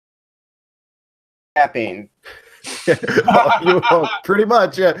yapping. Pretty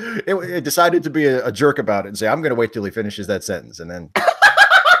much, yeah. It decided to be a jerk about it and say, I'm going to wait till he finishes that sentence. And then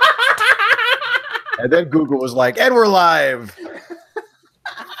Google was like, and we're live.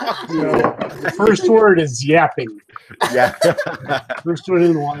 The first word is yapping. Yeah. First word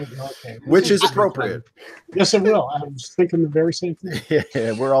in live. Okay. Which is appropriate. Yes, it will. I was thinking the very same thing.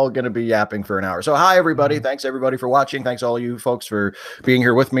 Yeah, we're all going to be yapping for an hour. So hi, everybody. Thanks, everybody, for watching. Thanks, all you folks, for being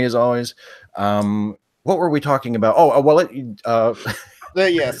here with me, as always. What were we talking about?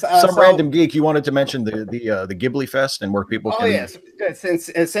 Yes, some random geek. You wanted to mention the Ghibli Fest and where people can. Oh yes, since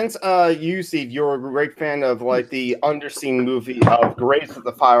you, Steve, you're a great fan of like the underseen movie of Grace of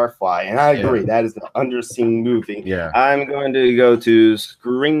the Firefly, and I agree that is the underseen movie. Yeah, I'm going to go to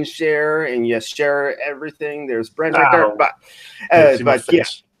screen share and share everything. There's Brent right there, but yeah.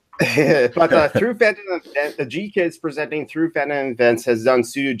 But Through Fandom, the G Kids presenting Through Fandom Events has done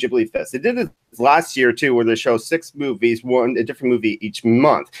Studio Ghibli Fest. They did it last year too, where they show 6 movies, a different movie each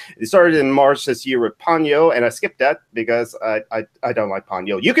month. It started in March this year with Ponyo, and I skipped that because I don't like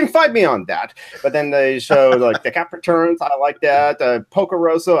Ponyo. You can find me on that. But then they show like The Cat Returns. I like that.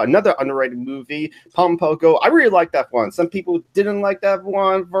 Pocoroso, another underrated movie. Pom Poko. I really like that one. Some people didn't like that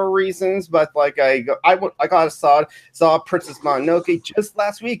one for reasons, but like I saw Princess Mononoke just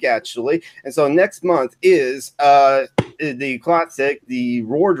last week actually, and so next month is the classic, the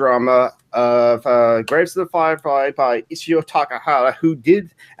war drama of Graves of the Firefly by Ishio Takahata, who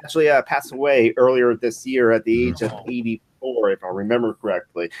did actually pass away earlier this year at the age of 84, if I remember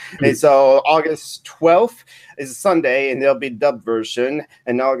correctly. And so August 12th is a Sunday, and there'll be a dub version.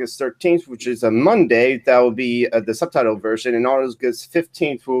 And August 13th, which is a Monday, that will be the subtitle version. And August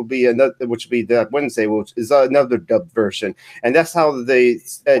 15th will be another, which will be that Wednesday, which is another dub version. And that's how the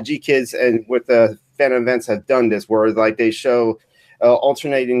G Kids and with the fan events have done this, where like they show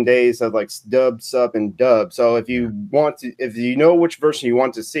alternating days of like dub, sub, and dub. So if you want to, if you know which version you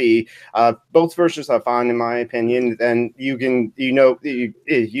want to see, both versions are fine in my opinion. Then you can,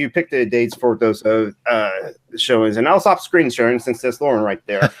 you pick the dates for those showings, and I'll stop screen sharing since there's Lauren right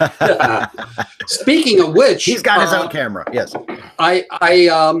there. Speaking of which, he's got his own camera. Yes,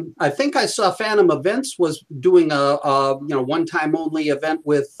 I think I saw Phantom Events was doing a one-time only event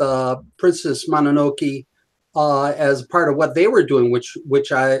with Princess Mononoke. As part of what they were doing,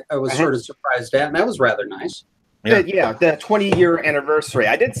 which I was sort of surprised at, and that was rather nice. Yeah, the 20-year anniversary.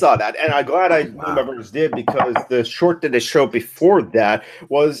 I did saw that, and I'm glad my brothers did, because the short that they showed before that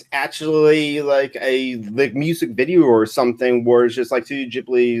was actually like a music video or something, where it's just like Studio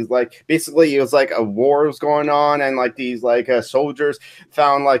Ghibli, like basically it was like a war was going on, and like these like soldiers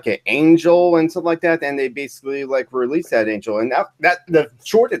found like an angel and stuff like that, and they basically like released that angel, and that the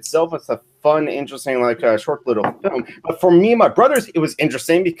short itself was a fun, interesting, like short little film. But for me and my brothers, it was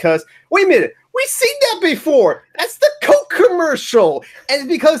interesting because, wait a minute, we've seen that before. That's the Coke commercial. And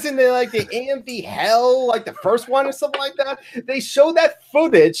because in the like the AMV Hell, like the first one or something like that, they show that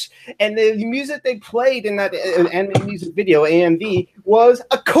footage, and the music they played in that anime music video, AMV, was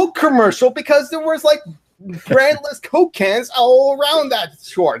a Coke commercial, because there was like brandless Coke cans all around that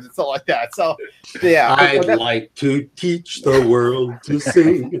short and stuff like that. So yeah, I'd like to teach the world to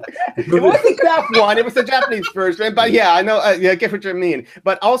sing. It wasn't that one, it was the Japanese version, but yeah, I know, I get what you mean.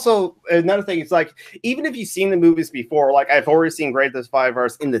 But also another thing is, like, even if you've seen the movies before, like I've already seen Great Those Five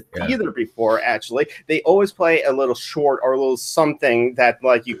Hours in the theater before, actually, they always play a little short or a little something that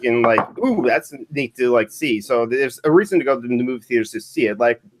like you can like, ooh, that's neat to like see. So there's a reason to go to the movie theaters to see it.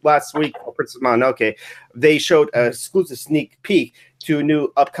 Like last week for Princess Mononoke, they showed an exclusive sneak peek to a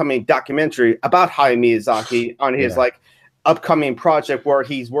new upcoming documentary about Hayao Miyazaki on his like upcoming project, where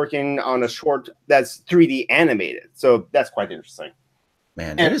he's working on a short that's 3D animated. So that's quite interesting.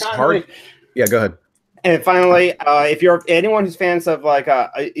 Man, it is hard. Yeah, go ahead. And finally, if you're anyone who's fans of like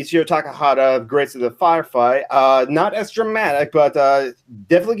Ishiro Takahata, Grace of the Firefly, not as dramatic, but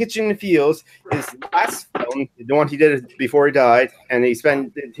definitely gets you in the feels. His last film, the one he did before he died, and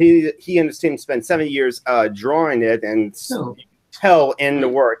he and his team spent 7 years drawing it, and tell in the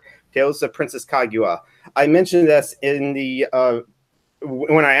work, Tales of Princess Kaguya. I mentioned this in the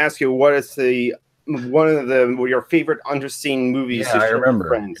when I asked you what is one of your favorite underseen movies. Yeah, I remember.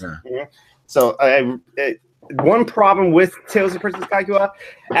 Friends. Yeah. So one problem with Tales of Princess Kaguya,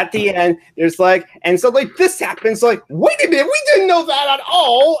 at the end, there's like, and so like this happens, like, wait a minute, we didn't know that at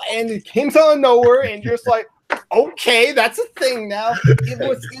all, and it came out of nowhere, and you're just like, okay, that's a thing now. It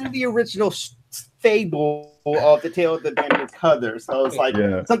was in the original fable of the Tale of the Bandit Color, so it's like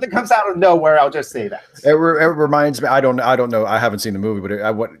something comes out of nowhere. I'll just say that. It reminds me. I don't know. I haven't seen the movie,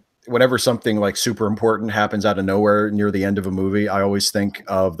 but whenever something like super important happens out of nowhere near the end of a movie, I always think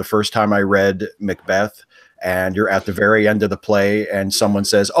of the first time I read Macbeth, and you're at the very end of the play and someone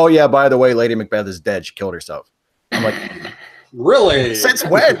says, "Oh yeah, by the way, Lady Macbeth is dead. She killed herself." I'm like, really? since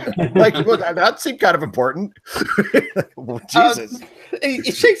when? Like, well, that seemed kind of important. Well, Jesus.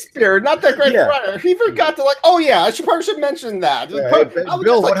 Shakespeare, not that great writer. He forgot to oh yeah, I probably should mention that.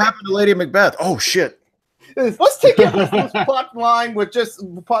 Bill, what happened to Lady Macbeth? Oh shit. Let's take it this plot line with just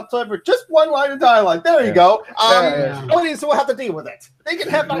one line of dialogue. There you go. Audience will have to deal with it. They can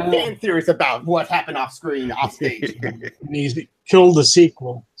have my fan theories about what happened off screen, off stage. And he killed the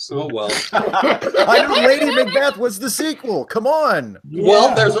sequel. Oh well. I knew Lady Macbeth was the sequel. Come on. Yeah.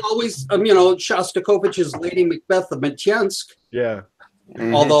 Well, there's always Shostakovich's Lady Macbeth of Mtsensk. Yeah.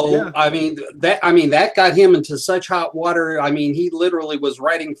 Mm-hmm. Although I mean that got him into such hot water. I mean, he literally was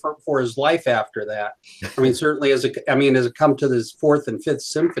writing for his life after that. I mean, certainly as it come to this fourth and fifth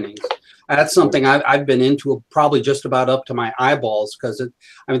symphonies, that's something I've been into probably just about up to my eyeballs, because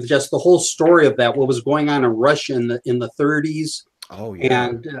just the whole story of that, what was going on in Russia in the 30s. Oh yeah.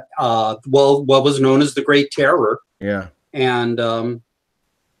 And what was known as the Great Terror. Yeah. And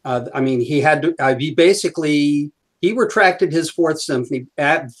I mean, he retracted his fourth symphony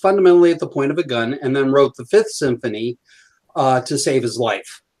fundamentally at the point of a gun, and then wrote the fifth symphony to save his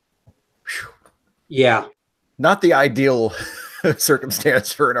life. Yeah. Not the ideal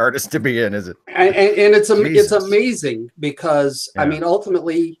circumstance for an artist to be in, is it? And it's amazing because, I mean,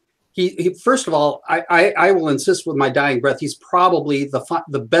 ultimately, he first of all, I will insist with my dying breath, he's probably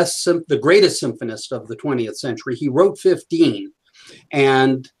the greatest symphonist of the 20th century. He wrote 15,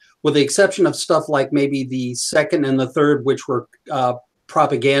 and with the exception of stuff like maybe the second and the third, which were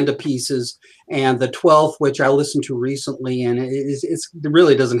propaganda pieces, and the 12th, which I listened to recently, and it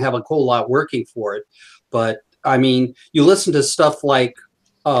really doesn't have a whole lot working for it. But I mean, you listen to stuff like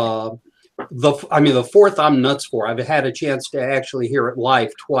the fourth, I'm nuts for. I've had a chance to actually hear it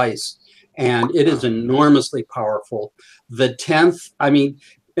live twice, and it is enormously powerful. The 10th, I mean,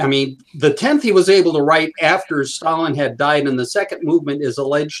 the 10th he was able to write after Stalin had died, and the second movement is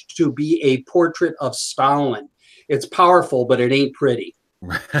alleged to be a portrait of Stalin. It's powerful, but it ain't pretty.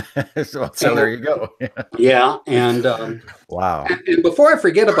 so there you go. Yeah, and wow. And before I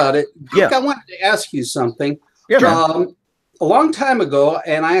forget about it, I wanted to ask you something. Yeah, a long time ago,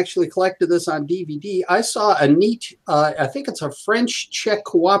 and I actually collected this on DVD, I saw a neat, I think it's a French-Czech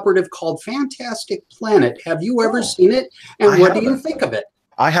cooperative called Fantastic Planet. Have you ever seen it? And what do you think of it?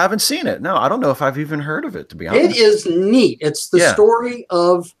 I haven't seen it. No, I don't know if I've even heard of it, to be honest. It is neat. It's the story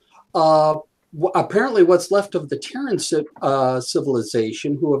of apparently what's left of the Terran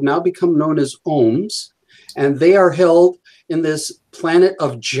civilization, who have now become known as Ohms, and they are held in this planet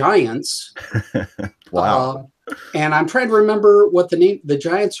of giants. Wow. And I'm trying to remember what the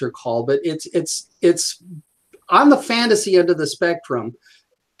giants are called, but it's on the fantasy end of the spectrum.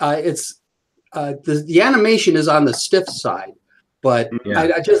 The animation is on the stiff side. But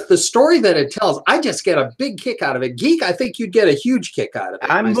the story that it tells, I just get a big kick out of it. Geek, I think you'd get a huge kick out of it.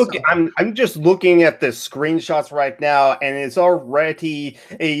 I'm just looking at the screenshots right now, and it's already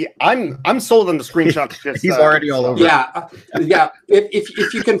I'm sold on the screenshots. He's already all over. Yeah, yeah.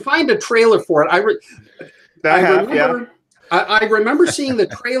 If you can find a trailer for it, I remember seeing the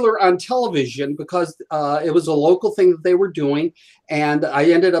trailer on television because it was a local thing that they were doing, and I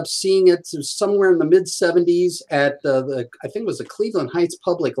ended up seeing it somewhere in the mid-'70s at I think it was the Cleveland Heights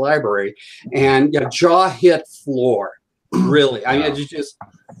Public Library, and jaw hit floor. Really, I mean,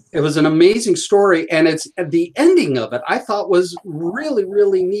 it was an amazing story, and it's the ending of it I thought was really,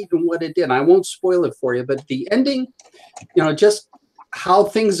 really neat in what it did. I won't spoil it for you, but the ending, just how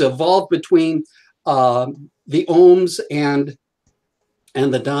things evolved between the Ohms and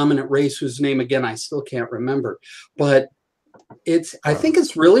the dominant race, whose name again I still can't remember, but I think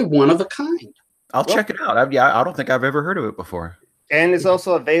it's really one of a kind. I'll check it out. I don't think I've ever heard of it before. And it's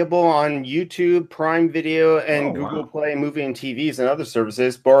also available on YouTube, Prime Video, and Google Play Movie and TVs and other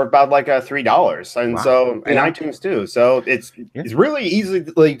services for about like $3, and and iTunes too. So it's really easy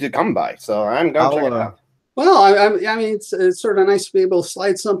to come by. So I'm going to check it out. Well, I mean, it's sort of nice to be able to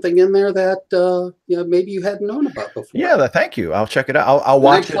slide something in there that maybe you hadn't known about before. Yeah, thank you. I'll check it out. I'll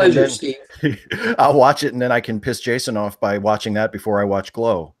watch it. My pleasure, Steve. I'll watch it, and then I can piss Jason off by watching that before I watch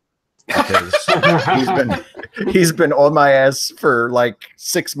Glow. Because he's been on my ass for like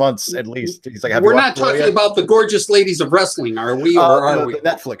 6 months at least. He's like, we're not talking about the gorgeous ladies of wrestling, are we? Or are we? The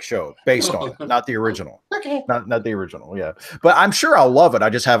Netflix show based on it, not the original. Okay, not the original. Yeah, but I'm sure I'll love it. I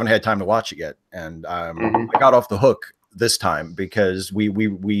just haven't had time to watch it yet, and I got off the hook this time because we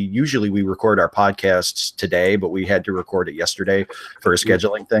usually record our podcasts today, but we had to record it yesterday for a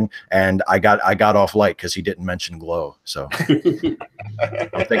scheduling thing, and I got off light because he didn't mention Glow. So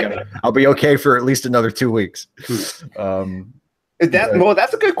I'm thinking I'll be okay for at least another 2 weeks. Well,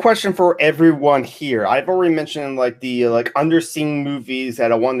 that's a good question for everyone here. I've already mentioned like the underseen movies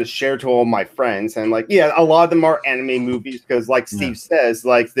that I wanted to share to all my friends, and like a lot of them are anime movies because, like Steve says,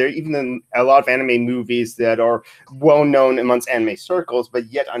 like there are even a lot of anime movies that are well known amongst anime circles,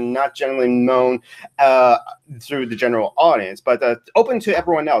 but yet are not generally known through the general audience. But open to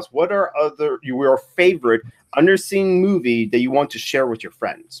everyone else. What are your favorite underseen movie that you want to share with your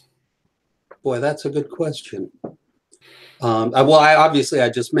friends? Boy, that's a good question. I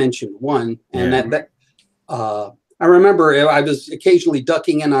just mentioned one, and I remember I was occasionally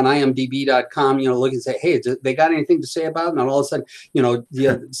ducking in on IMDb.com, looking and say, hey, they got anything to say about it? And all of a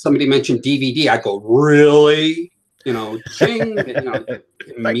sudden, somebody mentioned DVD. I go, really? Ching,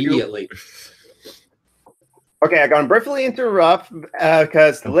 immediately. Okay, I'm going to briefly interrupt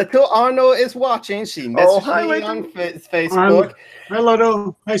because Little Arno is watching. She messaged me on Facebook.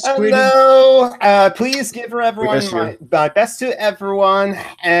 Hello. Hi, sweetie. Hello. Please give her everyone my best to everyone.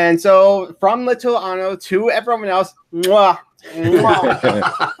 And so from Little Arno to everyone else, mwah,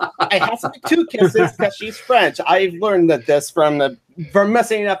 mwah. I have to make 2 kisses because she's French. I've learned this from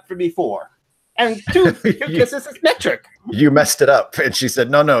messing it up before. And 2 kisses is metric. You messed it up. And she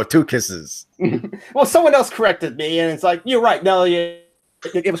said, no, 2 kisses. Well, someone else corrected me, and it's like, you're right. No,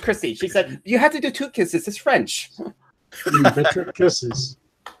 it was Christy. She said, you have to do 2 kisses. It's French. Metric kisses.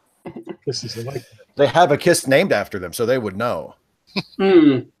 Kisses, I like that. They have a kiss named after them, so they would know.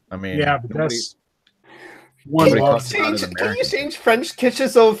 I mean, yeah, but that's Can you change French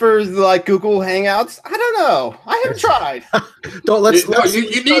kisses over like Google Hangouts? I don't know. I haven't tried.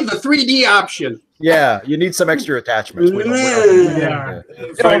 You need the 3D option. Yeah, you need some extra attachments.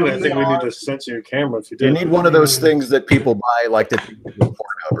 Finally, I think we need to censor your camera if you do. You need one of those things that people buy, like the Pornhub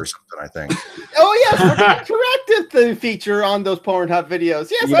or something, I think. Oh, yes, corrected the feature on those Pornhub videos.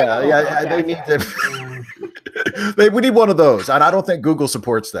 Yes, they need to. We need one of those, and I don't think Google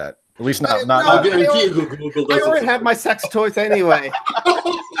supports that. At least not. I'll guarantee you Google doesn't. I already have my sex toys anyway.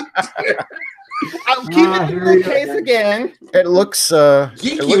 I'll keep it in the case again. It looks.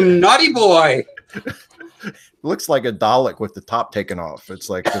 You naughty boy. Looks like a Dalek with the top taken off. It's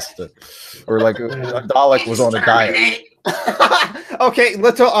like or like a Dalek was on a diet. Okay,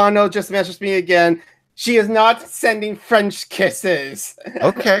 Little Arno just messaged me again. She is not sending French kisses.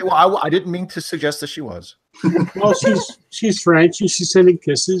 Okay, well, I didn't mean to suggest that she was. Well, she's French and she's sending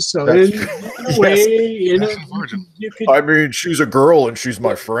kisses. So in a way, you could. I mean, she's a girl and she's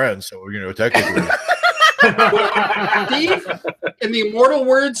my friend, so technically. Steve, in the immortal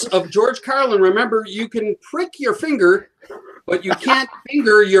words of George Carlin, remember, you can prick your finger, but you can't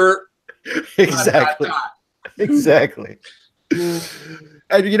finger your exactly. Exactly.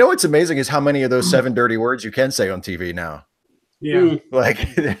 And what's amazing is how many of those 7 dirty words you can say on TV now. Yeah.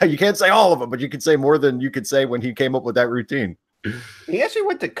 Like you can't say all of them, but you can say more than you could say when he came up with that routine. He actually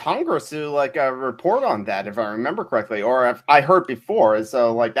went to Congress to report on that, if I remember correctly, or if I heard before.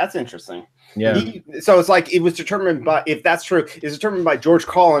 So that's interesting. Yeah. So it's like it was determined by, if that's true, it's determined by George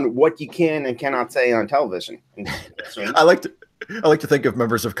Carlin what you can and cannot say on television. I like to think of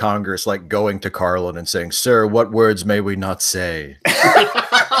members of Congress like going to Carlin and saying, "Sir, what words may we not say?"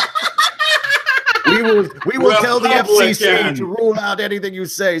 We will tell the FCC to rule out anything you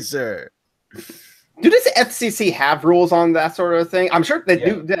say, sir. Do the FCC have rules on that sort of thing? I'm sure they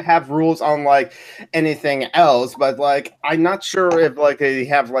do have rules on anything else, but I'm not sure if they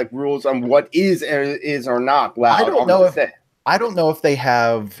have rules on what is or not allowed. I don't know if they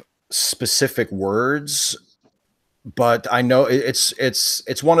have specific words, but I know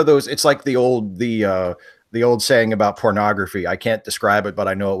it's one of those. It's like the old saying about pornography. I can't describe it, but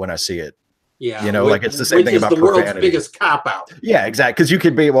I know it when I see it. Yeah, it's the same thing about the profanity. world's biggest cop out. Yeah, exactly. Because you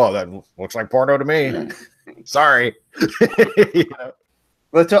could be, that looks like porno to me. Sorry.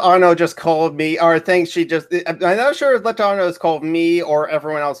 Little Arno just called me, or I think she just. I'm not sure if Little Arno has called me or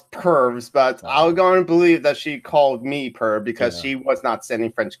everyone else pervs, but I'm going to believe that she called me perv because she was not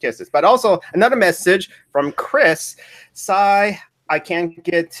sending French kisses. But also another message from Chris. Sigh, I can't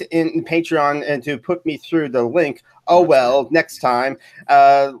get in Patreon and to put me through the link. Oh well, next time.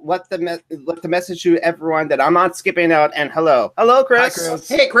 Let the message to everyone that I'm not skipping out. And hello, Chris. Hi, Chris.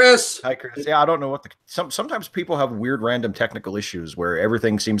 Hey, Chris. Hi, Chris. Yeah, I don't know what sometimes people have weird, random technical issues where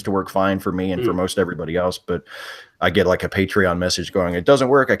everything seems to work fine for me and for most everybody else, but I get a Patreon message going, "It doesn't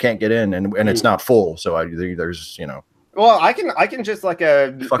work. I can't get in," and it's not full. So there's Well, I can just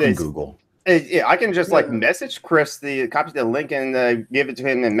fucking Google. Yeah, I can just like message Chris copy the link and give it to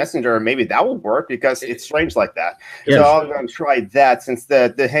him in Messenger. Maybe that will work because it's strange like that. Yes. So I'm going to try that since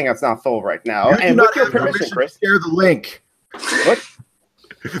the Hangout's not full right now. And with your permission, Chris, share the link. What?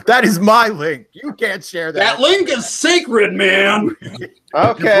 That is my link. You can't share that. That link is sacred, man.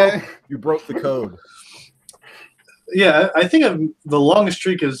 Okay. You broke the code. Yeah, I think the longest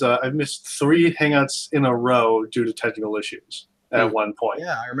streak is I've missed 3 Hangouts in a row due to technical issues at one point.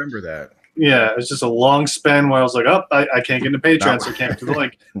 Yeah, I remember that. Yeah, it's just a long span where I was like, oh, I can't get into Patreon, so I can't get to the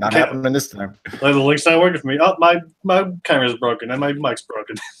link. Not happening this time. Like, the link's not working for me. Oh, my camera's broken and my mic's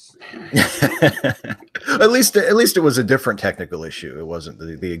broken. At least it was a different technical issue. It wasn't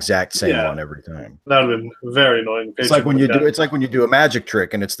the exact same one every time. That would have been very annoying. It's like when you do a magic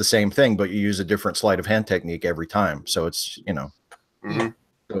trick and it's the same thing, but you use a different sleight of hand technique every time. So it's so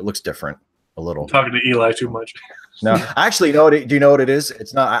it looks different a little. I'm talking to Eli too much. No, actually, do you know what it is?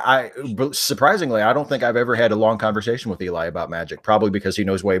 It's not. Surprisingly, I don't think I've ever had a long conversation with Eli about magic. Probably because he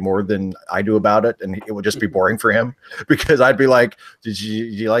knows way more than I do about it, and it would just be boring for him. Because I'd be like, "Did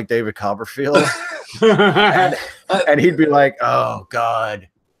you like David Copperfield?" and he'd be like, "Oh God."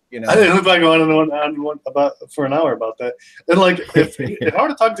 I didn't look like on and on about for an hour about that. And like, if I were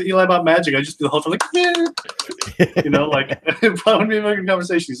to talk to Eli about magic, I'd just be the whole time like, like it probably be a good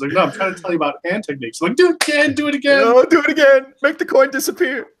conversation. He's like, no, I'm trying to tell you about hand techniques. I'm like, do it again. No, do it again. Make the coin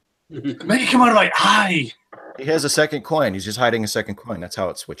disappear. Make it come out of my eye. He has a second coin. He's just hiding a second coin. That's how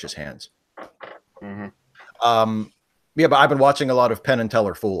it switches hands. Mm-hmm. Yeah, but I've been watching a lot of Penn and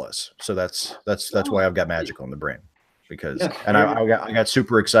Teller fool us, so that's why I've got magic on the brain. Because I got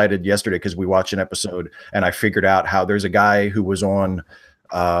super excited yesterday because we watched an episode and I figured out how there's a guy who was on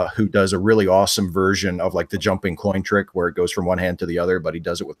who does a really awesome version of like the jumping coin trick where it goes from one hand to the other, but he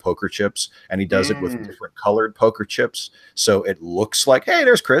does it with poker chips and he does it with different colored poker chips. So it looks like, hey,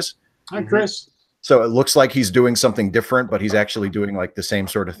 there's Chris. Hi, Chris. So it looks like he's doing something different, but he's actually doing like the same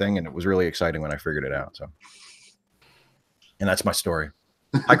sort of thing. And it was really exciting when I figured it out. So, and that's my story.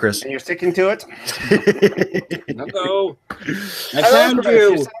 Hi, Chris. And you're sticking to it? Hello. I found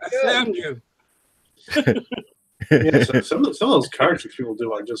you. Yeah, so some of those cards that people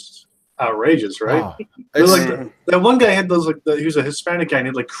do are just outrageous, right? Oh, like that one guy had those he was a Hispanic guy and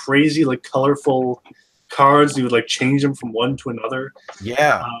he had like crazy like colorful cards. He would like change them from one to another.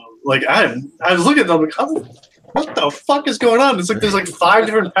 Yeah. I was looking at them like, what the fuck is going on? It's like there's like 5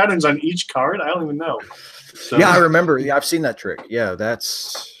 different patterns on each card. I don't even know. So. Yeah, I remember. Yeah, I've seen that trick. Yeah, I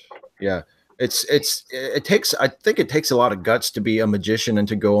think it takes a lot of guts to be a magician and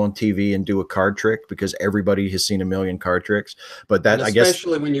to go on TV and do a card trick because everybody has seen a million card tricks. But that,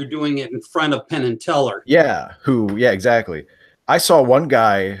 especially when you're doing it in front of Penn and Teller. Yeah, exactly. I saw one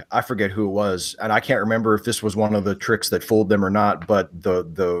guy, I forget who it was, and I can't remember if this was one of the tricks that fooled them or not, but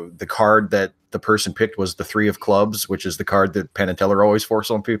the card that the person picked was the 3 of clubs, which is the card that Penn and Teller always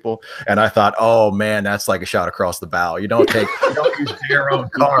force on people. And I thought, oh man, that's like a shot across the bow. You don't use their own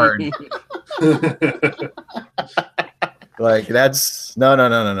card. Like that's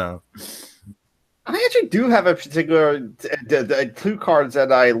no. I actually do have a particular 2 cards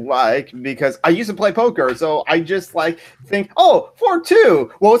that I like because I used to play poker, so I just like think,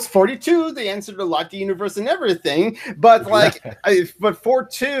 4-2. Well, it's 42, the answer to life, the universe, and everything. But like, but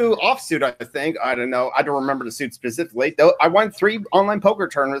 4-2 offsuit, I think. I don't know. I don't remember the suit specifically. Though I won 3 online poker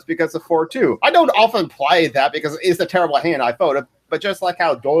tournaments because of 4-2. I don't often play that because it's a terrible hand I voted. But just like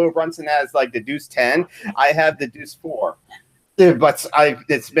how Doyle Brunson has like the deuce 10, I have the deuce 4. But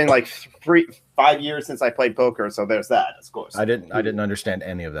it's been like 5 years since I played poker, so there's that, of course. I didn't understand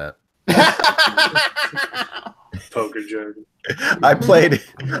any of that. Poker jargon.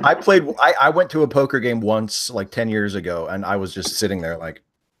 I went to a poker game once, like 10 years ago, and I was just sitting there like,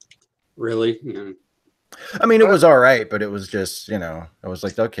 really? Yeah. I mean, it was all right, but it was just, I was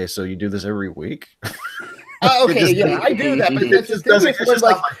like, okay, so you do this every week? Okay, yeah, I do that, but that's just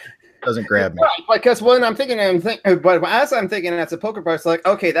doesn't grab me. Right, because when I'm thinking, but as I'm thinking, as a poker player, it's like,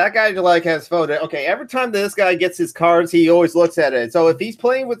 okay, that guy like has voted. Okay, every time this guy gets his cards, he always looks at it. So if he's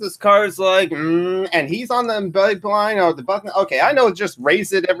playing with his cards, like, and he's on the big blind or the button, okay, I know just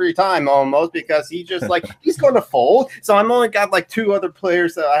raise it every time almost because he just like he's going to fold. So I'm only got like 2 other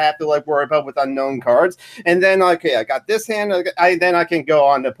players that I have to like worry about with unknown cards, and then okay, I got this hand. Then I can go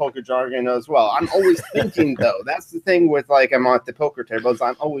on the poker jargon as well. I'm always thinking though. That's the thing with like I'm on the poker tables.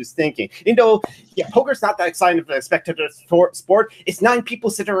 I'm always thinking. Poker's not that exciting of a spectator sport. It's 9 people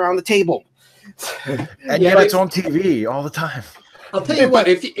sitting around the table, and yet it's on TV all the time. I'll tell you what.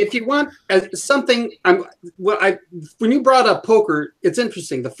 If you want something, when you brought up poker, it's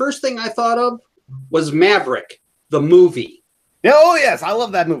interesting. The first thing I thought of was Maverick, the movie. Oh yes, I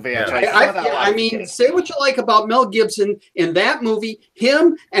love that movie. Actually. I mean, say what you like about Mel Gibson in that movie.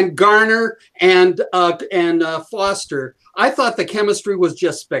 Him and Garner and Foster. I thought the chemistry was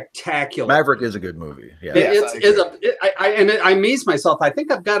just spectacular. Maverick is a good movie. Yeah, I amaze myself. I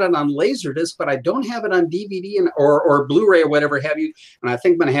think I've got it on Laserdisc, but I don't have it on DVD or Blu-ray or whatever have you. And I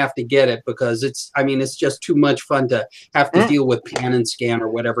think I'm going to have to get it because it's just too much fun to have to deal with pan and scan or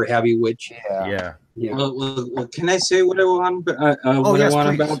whatever have you. Which yeah. Well, can I say what I want? Yes,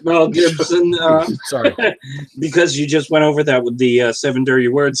 about Mel Gibson? Sorry, because you just went over that with the 7 dirty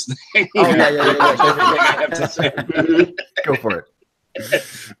words thing. Oh yeah. Everything I have to say. Go for it.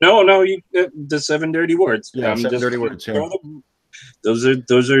 No, the 7 dirty words. Yeah, 7 dirty words. Yeah. Those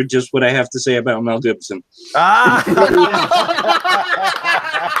are just what I have to say about Mel Gibson.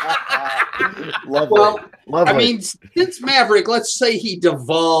 Lovely. I mean, since Maverick, let's say he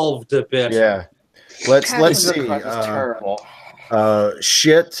devolved a bit. Yeah. Let's see. Terrible.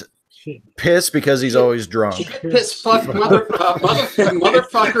 Shit, piss because he's always drunk. Shit, piss, fuck,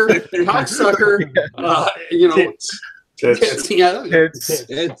 motherfucker, cocksucker.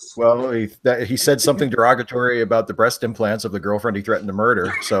 Tits. Well, he said something derogatory about the breast implants of the girlfriend he threatened to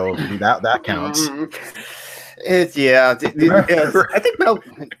murder, so that counts. I think Mel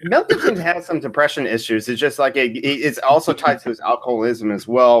Gibson has some depression issues. It's just like it's also tied to his alcoholism as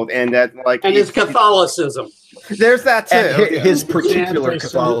well, and his Catholicism. There's that too. And his particular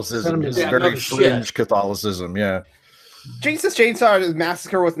Catholicism is very fringe Catholicism. Yeah. Jesus Chainsaw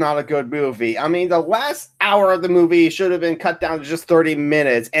Massacre was not a good movie. I mean, the last hour of the movie should have been cut down to just 30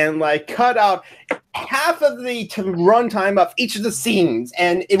 minutes and cut out half of the runtime of each of the scenes,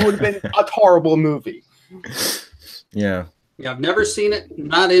 and it would have been a horrible movie. Yeah, I've never seen it.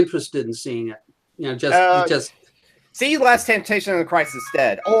 Not interested in seeing it. Just see Last Temptation of the Christ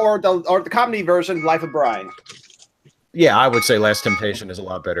instead, or the comedy version, Life of Brian. Yeah, I would say Last Temptation is a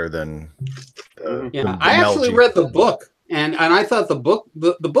lot better than. I actually read the book, and I thought the book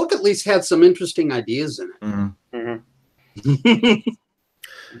at least had some interesting ideas in it. Mm-hmm.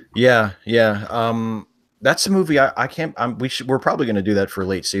 Yeah. That's a movie I can't. We're probably going to do that for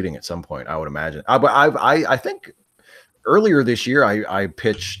late seating at some point. I would imagine. I think earlier this year I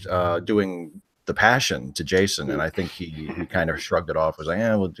pitched doing The Passion to Jason, and I think he kind of shrugged it off. Was like, I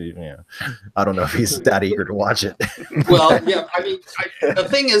don't know if he's that eager to watch it. Well, yeah. I mean, the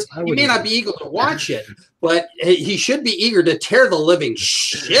thing is, he may not be eager to watch it, but he should be eager to tear the living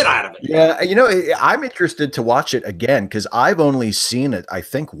shit out of it. Yeah, I'm interested to watch it again because I've only seen it, I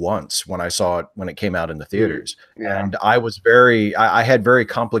think, once when I saw it when it came out in the theaters, and I had very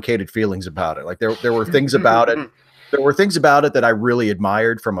complicated feelings about it. Like there were things about it. There were things about it that I really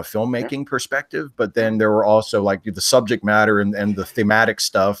admired from a filmmaking perspective, but then there were also the subject matter and the thematic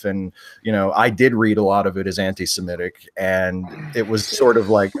stuff. And, I did read a lot of it as anti-Semitic, and it was sort of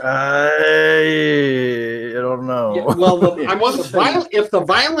like, I don't know. Yeah, well, if the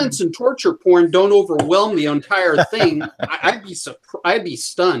violence and torture porn don't overwhelm the entire thing, I'd be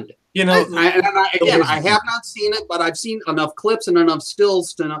stunned. I have not seen it, but I've seen enough clips and enough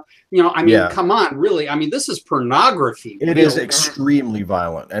stills to know. Come on, really. I mean, this is pornography. It is extremely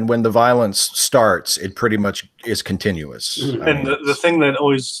violent, and when the violence starts, it pretty much is continuous. Mm-hmm. And the thing that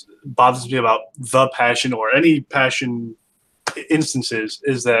always bothers me about The Passion or any passion instances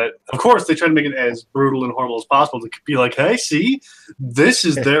is that, of course, they try to make it as brutal and horrible as possible to be like, hey, see, this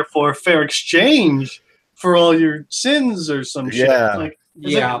is therefore fair exchange for all your sins or some shit.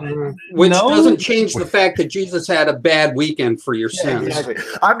 Which doesn't change the fact that Jesus had a bad weekend for your sins. Exactly.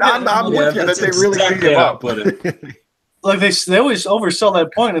 I'm with you that they really beat him up. They always oversell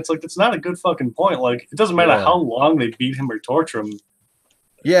that point. It's like, it's not a good fucking point. Like, it doesn't matter how long they beat him or torture him.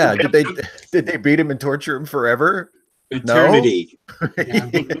 Yeah, did they beat him and torture him forever? Eternity. No?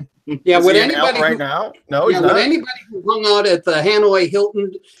 Would anybody right now? No, he's would not. anybody who hung out at the Hanoi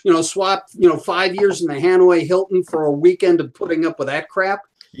Hilton, swapped 5 years in the Hanoi Hilton for a weekend of putting up with that crap?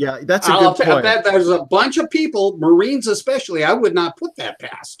 Yeah, that's a good point. I bet there's a bunch of people, Marines especially, I would not put that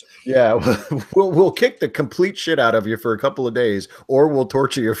past. Yeah, we'll kick the complete shit out of you for a couple of days, or we'll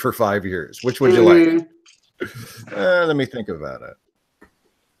torture you for 5 years. Which would you like? Let me think about it.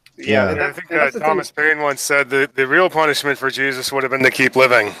 Yeah, and I think Thomas Paine once said that the real punishment for Jesus would have been to keep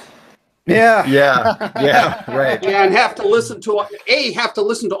living. Yeah, right. Yeah, and have to listen to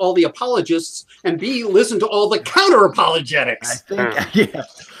all the apologists, and B, listen to all the counter apologetics.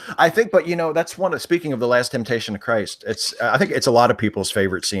 I think, but that's one of, speaking of the Last Temptation of Christ, I think it's a lot of people's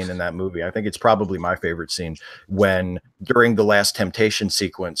favorite scene in that movie. I think it's probably my favorite scene during the Last Temptation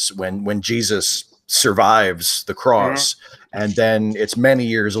sequence, when Jesus survives the cross, and then it's many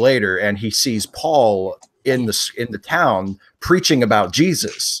years later, and he sees Paul in the town preaching about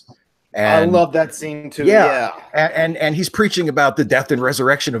Jesus. And I love that scene too. Yeah. And he's preaching about the death and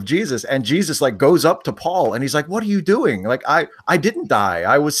resurrection of Jesus. And Jesus like goes up to Paul and he's like, what are you doing? Like, I didn't die.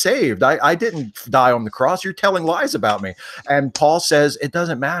 I was saved. I didn't die on the cross. You're telling lies about me. And Paul says, it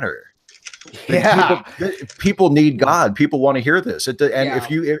doesn't matter. Yeah. People need God. People want to hear this.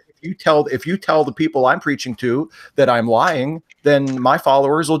 If you tell the people I'm preaching to that I'm lying, then my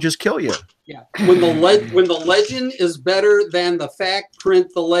followers will just kill you. Yeah. When the legend is better than the fact,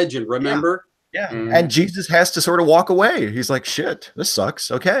 print the legend. Remember? Yeah. And Jesus has to sort of walk away. He's like, shit, this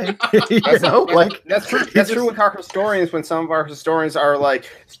sucks. Okay. That's true. That's true with our historians, when some of our historians are like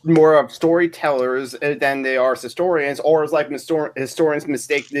more of storytellers than they are historians, or it's like historians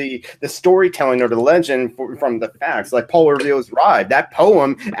mistake the storytelling or the legend from the facts. Like Paul Revere's Ride. That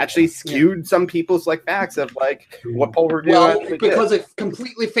poem actually skewed some people's like facts of like what Paul Revere because it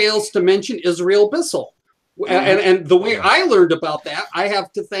completely fails to mention Israel Bissell. And the way I learned about that, I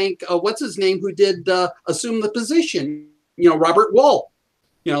have to thank what's his name who did Assume the Position, Robert Wall,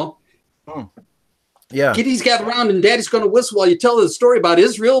 Yeah. Kiddies gather around and Daddy's going to whistle while you tell the story about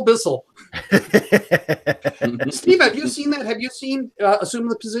Israel Bissell. Steve, have you seen that? Have you seen Assume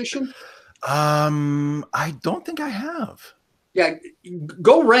the Position? I don't think I have. Yeah,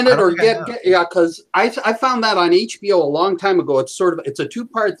 go rent it or get because I found that on HBO a long time ago. It's a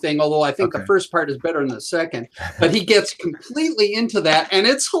 2-part thing, although I think the first part is better than the second. But he gets completely into that, and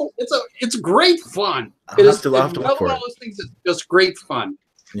it's great fun. It's one of those things that's just great fun.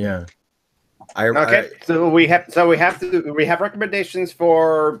 Yeah. So we have recommendations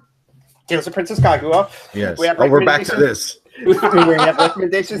for Tales of Princess Kaguya. Yes. We're back to this. We have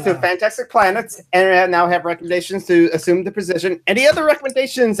recommendations to Fantastic Planets, and now have recommendations to Assume the Position. Any other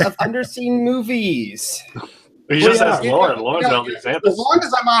recommendations of underseen movies? He just has Lauren. Lauren's got the examples. As long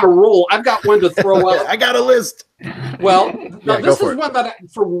as I'm on a roll, I've got one to throw out. I got a list. Well, this is one that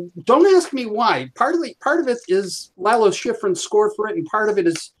don't ask me why. Part of it is Lalo Schifrin's score for it, and part of it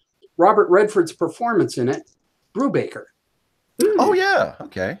is Robert Redford's performance in it. Brubaker. Oh yeah,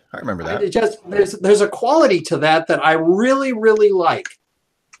 okay, I remember that. There's a quality to that I really, really like,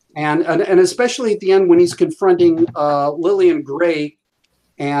 and especially at the end when he's confronting Lillian Gray,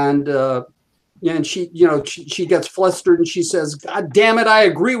 and she gets flustered and she says, "God damn it, I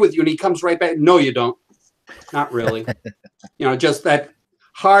agree with you," and he comes right back, "No, you don't, not really," just that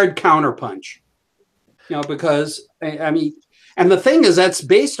hard counterpunch, because I mean. And the thing is, that's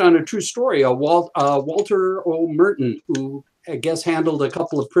based on a true story. Walter O. Merton, who I guess handled a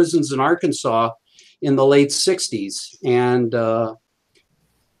couple of prisons in Arkansas in the late '60s, and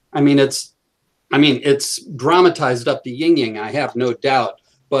it's dramatized up to yin-yang, I have no doubt.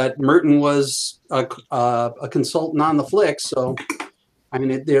 But Merton was a consultant on the flick, so I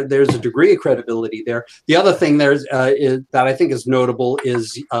mean, there's a degree of credibility there. The other thing that I think is notable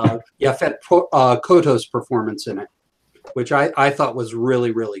is Yaphet Kotto's performance in it, which I thought was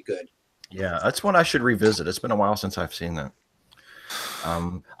really, really good. Yeah, that's one I should revisit. It's been a while since I've seen that.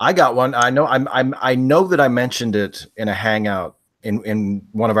 I got one. I know that I mentioned it in a hangout in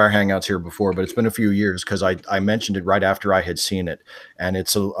one of our hangouts here before, but it's been a few years because I mentioned it right after I had seen it, and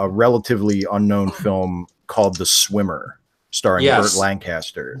it's a relatively unknown film called The Swimmer, starring Burt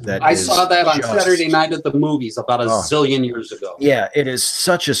Lancaster. I saw that on Saturday night at the movies about a zillion years ago. Yeah, it is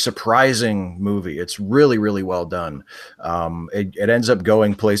such a surprising movie. It's really, really well done. It ends up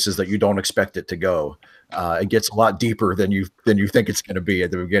going places that you don't expect it to go. It gets a lot deeper than you think it's going to be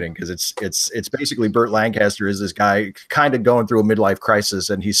at the beginning, because it's basically Burt Lancaster is this guy kind of going through a midlife crisis,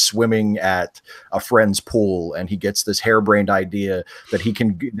 and he's swimming at a friend's pool, and he gets this harebrained idea that he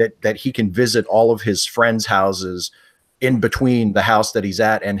can visit all of his friends' houses in between the house that he's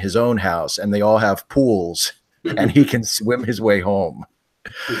at and his own house, and they all have pools, and he can swim his way home.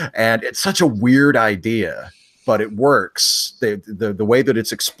 And it's such a weird idea, but it works. The way that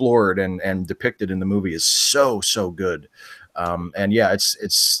it's explored and depicted in the movie is so good. And yeah,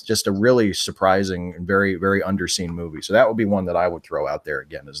 it's just a really surprising and very, very underseen movie. So that would be one that I would throw out there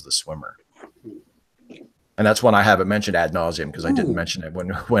again, as The Swimmer. And that's one I haven't mentioned ad nauseum, because I didn't mention it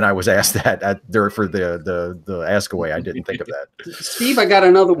when I was asked that for the Ask Away. I didn't think of that. Steve, I got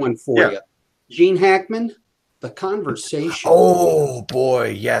another one for you. Gene Hackman, The Conversation. Oh boy,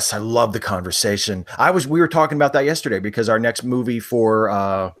 yes, I love The Conversation. We were talking about that yesterday, because our next movie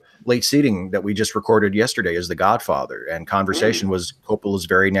for late seating that we just recorded yesterday is The Godfather, and Conversation was Coppola's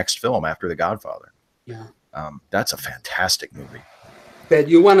very next film after The Godfather. Yeah, that's a fantastic movie. But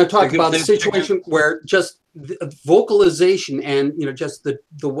you want to talk about the situation where just the vocalization and just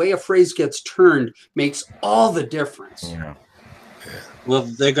the way a phrase gets turned makes all the difference. Yeah. Well,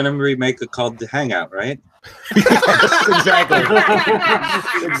 they're going to remake it called The Hangout, right? Exactly.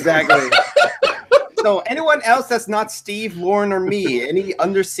 Exactly. So, anyone else that's not Steve, Lauren, or me, any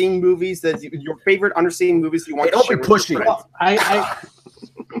underseen movies that your favorite underseen movies you want Hey, to share don't be with your pushy. friends?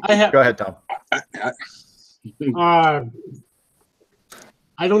 I have. Go ahead, Tom.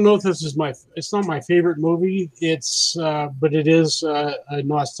 I don't know if this is it's not my favorite movie. It's, but it is a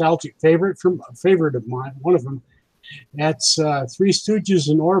nostalgic favorite of mine. One of them. That's Three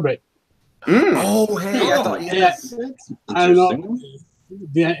Stooges in Orbit. Oh, hey, I thought yes. I don't know.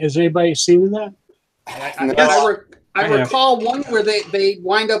 Has anybody seen that? I recall one where they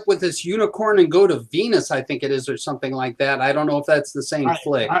wind up with this unicorn and go to Venus, I think it is, or something like that. I don't know if that's the same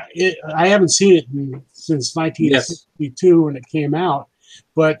flick. I haven't seen it since 1962 when it came out,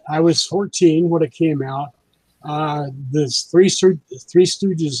 but I was 14 when it came out. This Three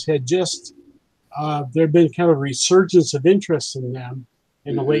Stooges had just there had been kind of a resurgence of interest in them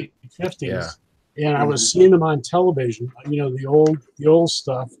in the late 50s, and I was seeing them on television. You know, the old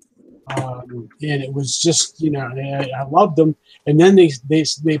stuff. And it was just, I loved them. And then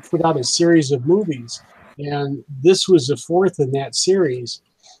they put out a series of movies, and this was the fourth in that series.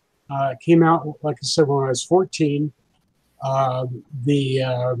 It came out, like I said, when I was 14. I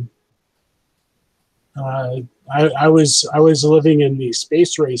was living in the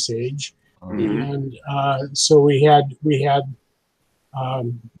space race age, and so we had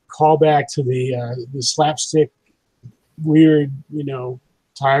callback to the slapstick weird,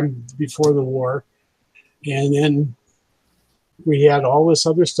 time before the war, and then we had all this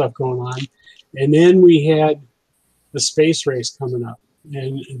other stuff going on, and then we had the space race coming up,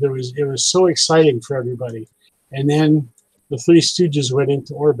 and it was so exciting for everybody. And then the Three Stooges went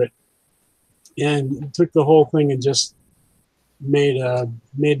into orbit and took the whole thing and just made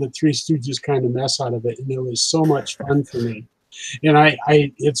the Three Stooges kind of mess out of it, and it was so much fun for me. And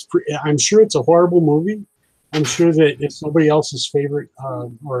I'm sure it's a horrible movie. I'm sure that it's nobody else's favorite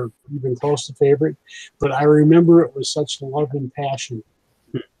or even close to favorite, but I remember it was such love and passion.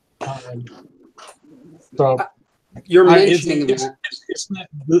 So you're mentioning it's not,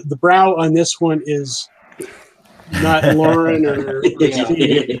 the brow on this one is not Lauren or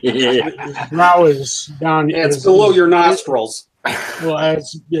Steve. The brow is down. It's below your nostrils. Well,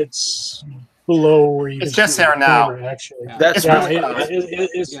 it's below where you. It's just there now. Actually, that's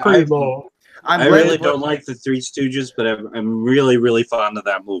it's pretty low. I really don't like the Three Stooges, but I'm really, really fond of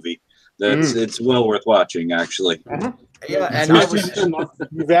that movie. It's well worth watching, actually. Yeah, and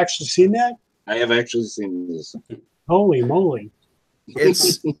you've actually seen that? I have actually seen this. Holy moly!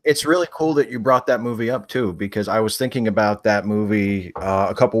 It's really cool that you brought that movie up too, because I was thinking about that movie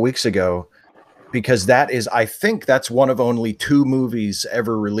a couple weeks ago, because I think that's one of only 2 movies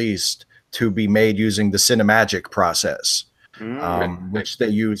ever released to be made using the Cinemagic process. Which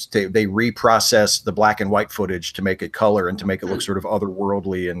they reprocess the black and white footage to make it color and to make it look sort of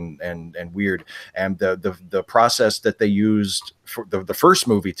otherworldly and weird. And the process that they used for the first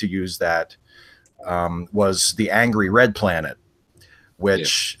movie to use that was The Angry Red Planet,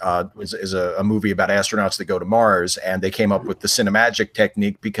 which is a movie about astronauts that go to Mars, and they came up with the Cinemagic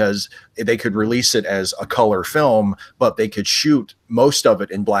technique because they could release it as a color film, but they could shoot most of it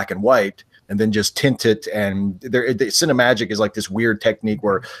in black and white and then just tint it. And the Cinemagic is like this weird technique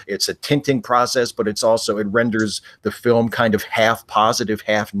where it's a tinting process, but it renders the film kind of half positive,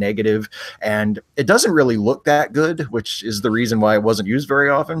 half negative. And it doesn't really look that good, which is the reason why it wasn't used very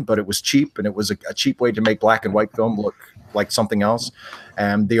often, but it was cheap, and it was a cheap way to make black and white film look like something else.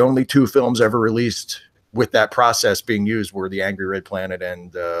 And the only 2 films ever released with that process being used were The Angry Red Planet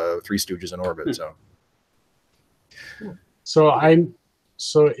and Three Stooges in Orbit.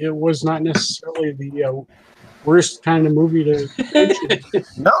 So it was not necessarily the worst kind of movie to mention.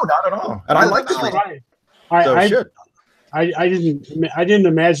 No, not at all. And I like the I didn't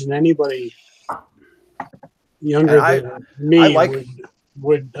imagine anybody younger than me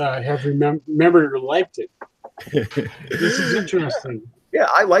would have remembered or liked it. This is interesting. Yeah,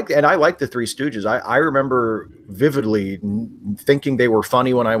 I like the Three Stooges. I remember vividly thinking they were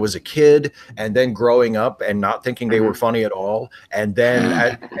funny when I was a kid, and then growing up and not thinking they were funny at all. And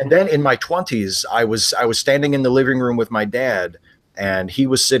then in my 20s, I was standing in the living room with my dad, and he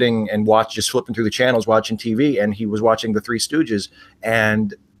was sitting and just flipping through the channels, watching TV, and he was watching the Three Stooges.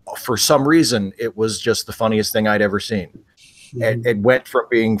 And for some reason, it was just the funniest thing I'd ever seen. It went from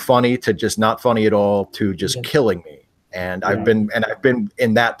being funny to just not funny at all to just killing me. And I've been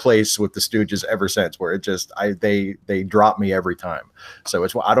in that place with the Stooges ever since, where they drop me every time. So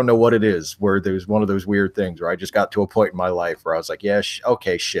I don't know what it is, where there's one of those weird things where I just got to a point in my life where I was like, yeah,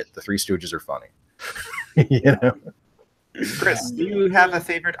 okay, shit, the Three Stooges are funny. Chris, do you have a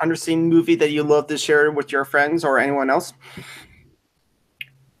favorite underseen movie that you love to share with your friends or anyone else?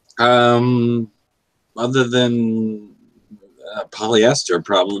 Other than polyester,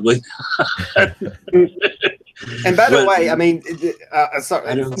 probably. And by the way, I mean, sorry,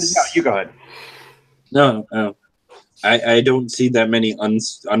 I don't, you go ahead. No, I don't see that many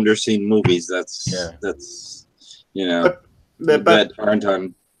underseen movies. That's you know that aren't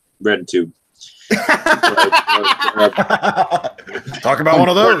on RedTube. Talk about one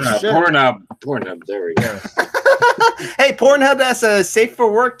of those. Pornhub. There we go. Hey, Pornhub has a safe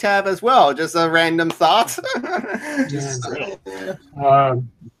for work tab as well. Just a random thought.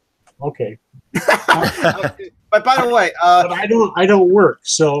 Okay. But by the way, but I don't work,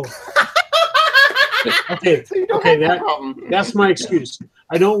 so okay. That's my excuse.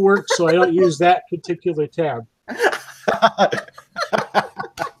 I don't work, so I don't use that particular tab.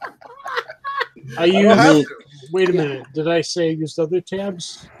 I use. Wait a minute. Did I say I used other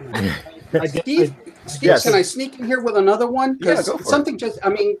tabs? Steve, yes. Can I sneak in here with another one? Yeah, go for something it. Just. I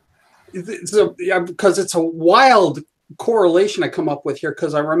mean, because it's a wild correlation I come up with here.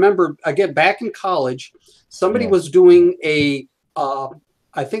 Because I remember, again, back in college, somebody was doing a.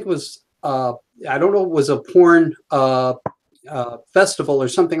 I think it was. I don't know. It was a porn festival or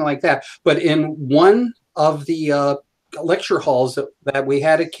something like that. But in one of the lecture halls that we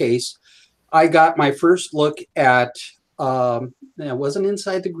had at Case, I got my first look at. It wasn't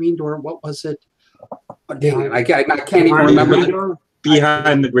Inside the Green Door. What was it? Oh, dang it. I can't even remember.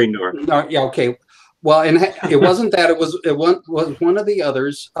 Behind the Green Door. No, yeah, okay. Well, and it wasn't that. It was one of the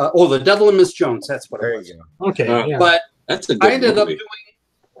others. The Devil and Miss Jones. That's what it was. Okay, yeah. But that's a good I ended movie. up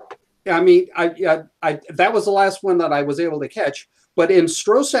doing. I mean, I that was the last one that I was able to catch. But in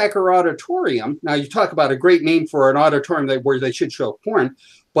Strosacker Auditorium, now you talk about a great name for an auditorium where they should show porn,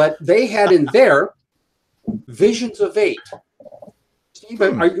 but they had in there Visions of 8. Steve,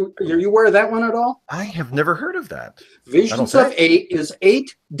 are you aware of that one at all? I have never heard of that. Visions of 8 is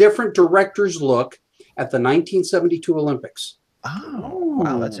 8 different directors' look at the 1972 Olympics. Oh,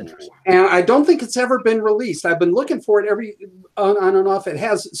 wow, that's interesting. And I don't think it's ever been released. I've been looking for it every on and off. It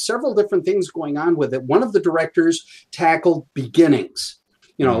has several different things going on with it. One of the directors tackled beginnings.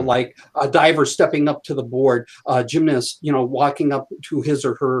 Like a diver stepping up to the board, gymnast, walking up to his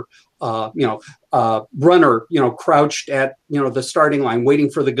or her, runner, crouched at, the starting line,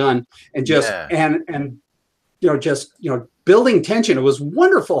 waiting for the gun, and just building tension. It was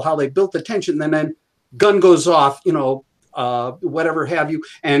wonderful how they built the tension. And then gun goes off, whatever have you,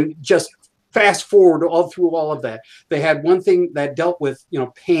 and just fast forward all through all of that. They had one thing that dealt with,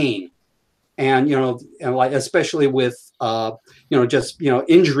 pain. And and like especially with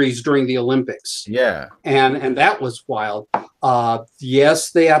injuries during the Olympics. Yeah. And that was wild.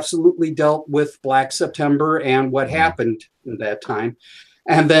 Yes, they absolutely dealt with Black September and what happened in that time.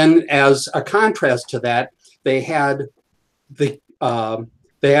 And then as a contrast to that, they had a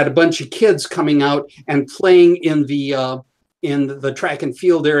bunch of kids coming out and playing in the track and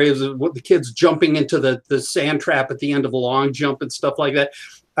field areas, with the kids jumping into the sand trap at the end of the long jump and stuff like that.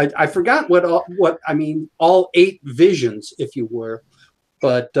 I forgot all 8 visions, if you were,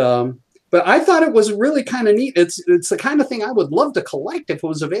 but I thought it was really kind of neat. It's the kind of thing I would love to collect if it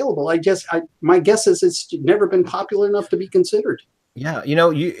was available. My guess is it's never been popular enough to be considered. Yeah,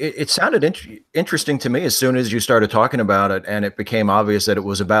 it sounded interesting to me as soon as you started talking about it, and it became obvious that it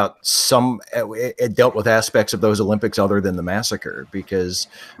was about it dealt with aspects of those Olympics other than the massacre, because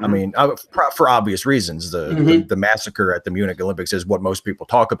I mean, for obvious reasons, the massacre at the Munich Olympics is what most people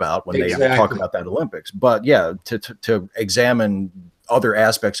talk about when they talk about that Olympics. But yeah, to examine other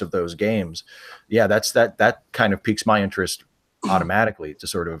aspects of those games, yeah, that kind of piques my interest automatically, to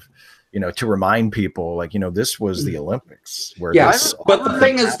sort of, to remind people, like, this was the Olympics. But the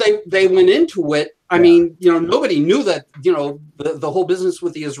thing is, they went into it. I mean, nobody knew that, the whole business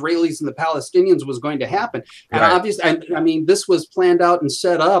with the Israelis and the Palestinians was going to happen. And obviously, I mean, this was planned out and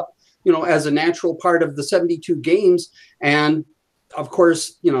set up, as a natural part of the 72 games. And of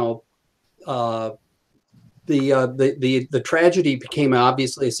course, the tragedy became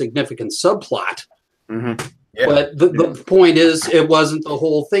obviously a significant subplot. Mm-hmm. Yeah. But the point is, it wasn't the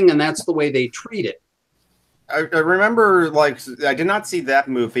whole thing, and that's the way they treat it. I remember, I did not see that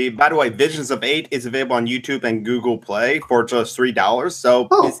movie. By the way, Visions of 8 is available on YouTube and Google Play for just $3. So,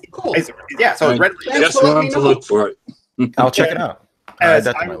 cool. So it's readily. Just want to look for it. I'll check it out. That's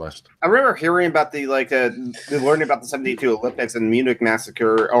on my list. I remember hearing about the learning about the 72 Olympics and Munich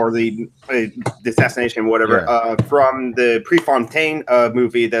massacre or the assassination, whatever, from the Prefontaine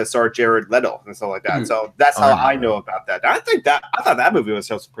movie that starred Jared Leto and stuff like that. So that's how I know about that. I thought that movie was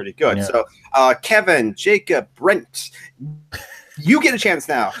also pretty good. Yeah. So Kevin, Jacob, Brent, you get a chance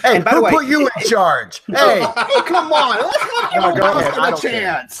now. Hey, and by the way, put you in charge? Hey, come on! Go ahead. I don't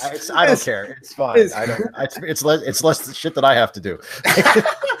care. I don't care. It's fine. It's less shit that I have to do.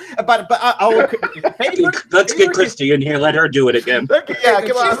 but let's get Christy in here. Let her do it again. Yeah,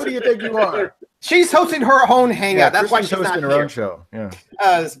 come on. Who do you think you are? She's hosting her own hangout. Yeah, that's why she's hosting her own show. Yeah.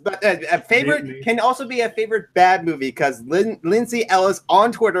 But a favorite can also be a favorite bad movie because Lindsay Ellis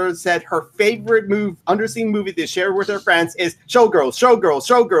on Twitter said her favorite underseen movie to share with her friends is Showgirls.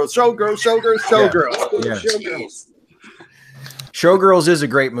 Showgirls is a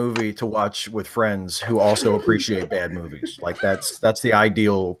great movie to watch with friends who also appreciate bad movies. Like that's the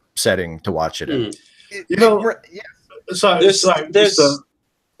ideal setting to watch it in. You know,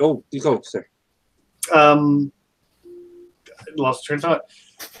 oh, you go, sir. Lost train of thought.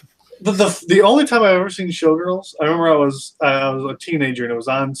 The only time I've ever seen Showgirls, I remember I was a teenager and it was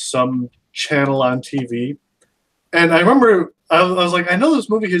on some channel on TV, and I remember I was like, I know this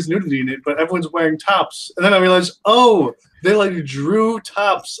movie has nudity in it, but everyone's wearing tops, and then I realized, oh, they like drew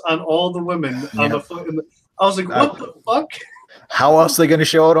tops on all the women on the foot. I was like, what the fuck? How else are they going to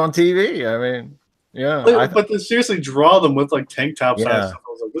show it on TV? I mean. Yeah, but they seriously draw them with like tank tops on. I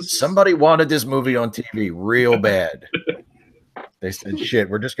was like, somebody wanted this movie on TV real bad. They said, "Shit,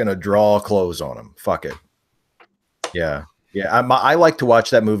 we're just gonna draw clothes on them. Fuck it." Yeah. I like to watch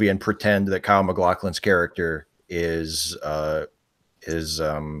that movie and pretend that Kyle MacLachlan's character is Dale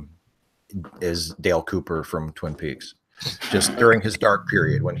Cooper from Twin Peaks. Just during his dark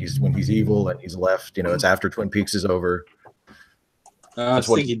period when he's evil and he's left. You know, it's after Twin Peaks is over. I was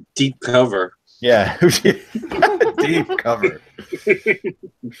thinking Deep Cover. Yeah, deep cover.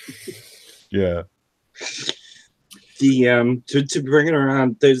 Yeah. To bring it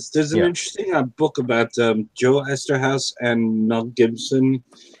around, there's an interesting book about Joe Esterhaus and Mel Gibson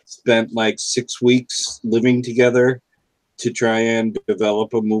spent like 6 weeks living together to try and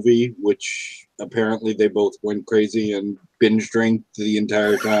develop a movie, which apparently they both went crazy and binge drank the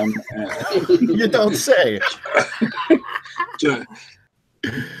entire time. You don't say.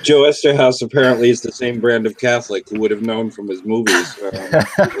 Joe Esterhaus apparently is the same brand of Catholic who would have known from his movies.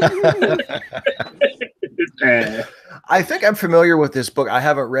 I think I'm familiar with this book. I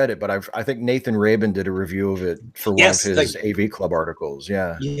haven't read it, but I think Nathan Rabin did a review of it for one of his AV Club articles.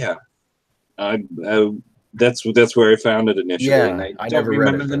 Yeah. That's where I found it initially. Yeah, and I don't never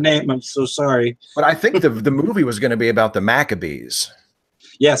remember the name. I'm so sorry. But I think the movie was going to be about the Maccabees.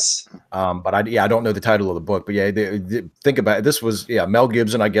 Yes. But I don't know the title of the book, but think about it. This was, Mel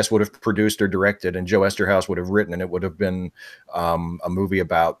Gibson, I guess, would have produced or directed, and Joe Esterhaus would have written, and it would have been a movie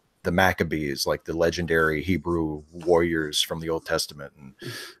about the Maccabees, like the legendary Hebrew warriors from the Old Testament. And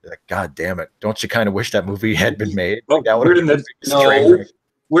God damn it. Don't you kind of wish that movie had been made? Well,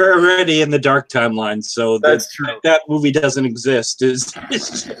 we're already in the dark timeline, so that's true. That movie doesn't exist.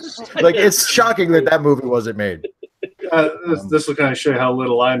 It's shocking that movie wasn't made. This will kind of show you how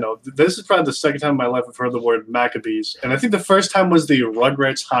little I know. This is probably the second time in my life I've heard the word Maccabees, and I think the first time was the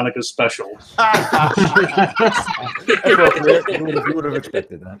Rugrats Hanukkah special. You would have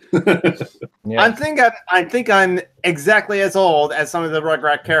expected that. Yeah. I think I'm exactly as old as some of the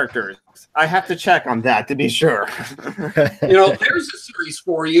Rugrat characters. I have to check on that to be sure. There's a series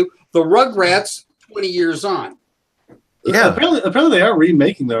for you: the Rugrats 20 years on. Yeah, apparently they are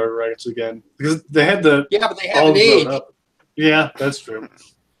remaking the Rugrats again because they had the but they haven't aged. Yeah, that's true.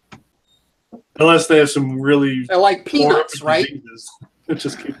 Unless they have some really they're like peanuts, right? That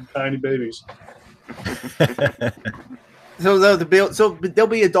just keep tiny babies. So there'll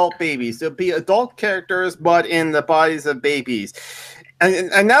be adult babies. There'll be adult characters, but in the bodies of babies.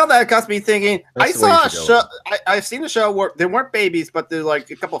 And now that got me thinking, I saw a show. I've seen a show where they weren't babies, but they're like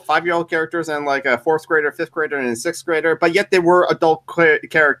a couple of 5-year-old characters and like a 4th grader, 5th grader, and a 6th grader. But yet they were adult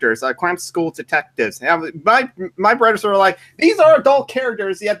characters, crime school detectives. And my brothers were like, these are adult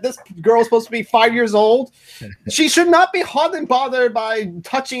characters. Yet this girl's supposed to be 5 years old. She should not be hot and bothered by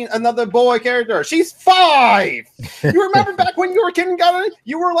touching another boy character. She's 5. You remember back when you were kindergarten,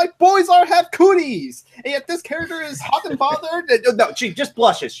 you were like, boys have cooties. And yet this character is hot and bothered. No, she just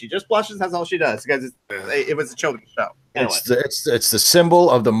blushes. She just blushes. That's all she does because it was a children's show. Anyway. It's the symbol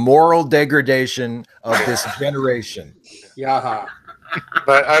of the moral degradation of this generation. Yeah.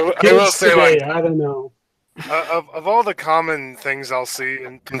 But I will say, I don't know. Of all the common things I'll see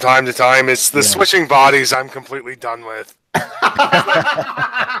from time to time, it's the switching bodies I'm completely done with.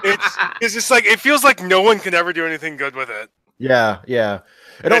 It's just like, it feels like no one can ever do anything good with it. Yeah.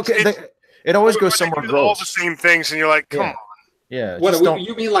 It always goes somewhere gross. All the same things, and you're like, come on. Yeah. What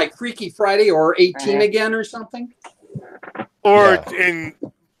you mean, like Freaky Friday or 18 again or something? Or in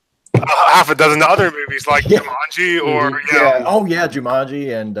half a dozen other movies like Jumanji or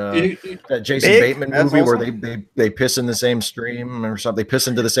Jumanji and that Jason Bateman movie where they piss in the same stream or something. They piss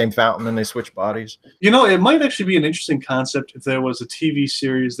into the same fountain and they switch bodies. It might actually be an interesting concept if there was a TV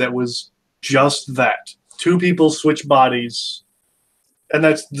series that was just that. Two people switch bodies, and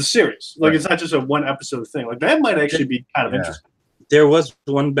that's the series. Like, it's not just a one episode thing. Like, that might actually be kind of interesting. There was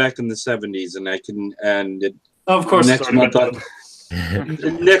one back in the 70s, of course, next month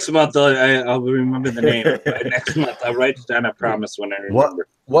I'll remember the name. Next month I'll write it down. I promise when I remember.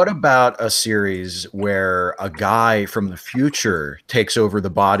 What about a series where a guy from the future takes over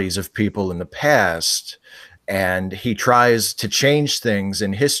the bodies of people in the past, and he tries to change things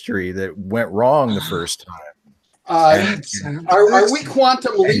in history that went wrong the first time? Are we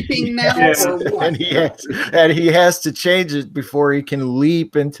quantum leaping now? Or what? And he has to change it before he can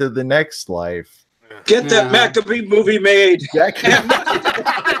leap into the next life. Get that Maccabee movie made. Yeah,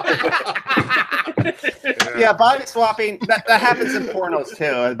 body swapping that happens in pornos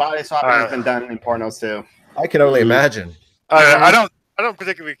too. Body swapping has been done in pornos too. I can only imagine. I don't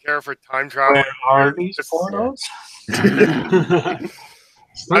particularly care for time travel. Are these pornos?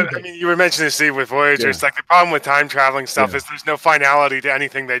 I mean, you were mentioning Steve with Voyager. It's like the problem with time traveling stuff is there's no finality to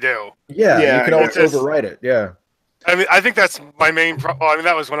anything they do. You can always overwrite it. Yeah. I mean, I think that's my main problem. I mean,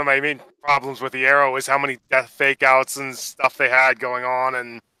 that was one of my main problems with the Arrow, is how many death fake outs and stuff they had going on,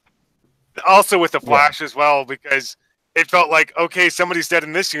 and also with the Flash as well, because it felt like, okay, somebody's dead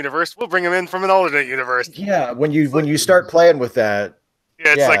in this universe, we'll bring him in from an alternate universe. Yeah, when you start playing with that,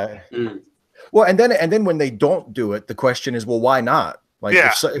 it's like, well, and then when they don't do it, the question is, well, why not? Like,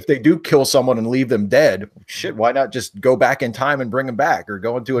 if they do kill someone and leave them dead, shit, why not just go back in time and bring them back, or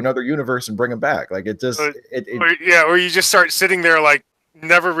go into another universe and bring them back? Like, it just, or you just start sitting there like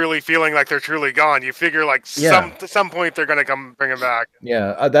never really feeling like they're truly gone. You figure like some point they're gonna come bring them back.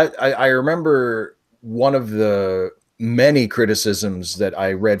 Yeah, I remember one of the many criticisms that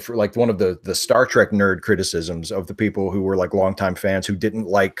I read for, like, one of the Star Trek nerd criticisms of the people who were like longtime fans who didn't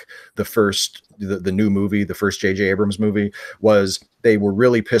like the new movie, the first J.J. Abrams movie, was they were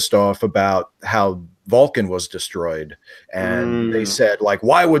really pissed off about how Vulcan was destroyed. And they said, like,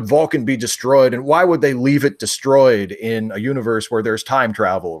 why would Vulcan be destroyed? And why would they leave it destroyed in a universe where there's time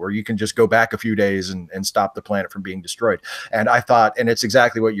travel, where you can just go back a few days and stop the planet from being destroyed? And I thought, and it's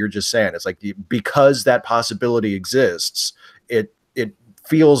exactly what you're just saying. It's like, because that possibility exists, it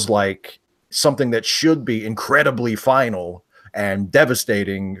feels like something that should be incredibly final and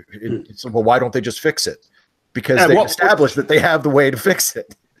devastating. Well, why don't they just fix it? Because they established that they have the way to fix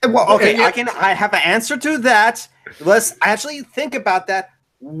it. Well, okay, I have an answer to that. Let's actually think about that.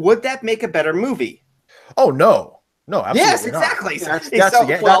 Would that make a better movie? Oh, no, absolutely yes, exactly. Not.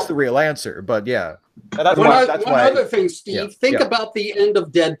 That's the real answer. But yeah, that's why. Other thing, Steve. Think about the end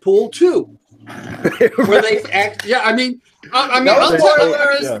of Deadpool 2, where they act. Yeah, I mean,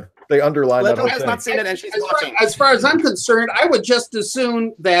 they underline that. Has not seen it, and she's watching. As far as I'm concerned, I would just as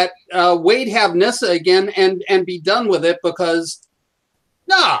soon that Wade have Nissa again and be done with it, because.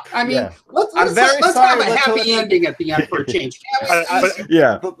 No, I mean, let's have a happy ending at the end for a change.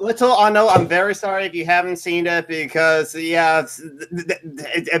 Little, I know, I'm very sorry if you haven't seen it, because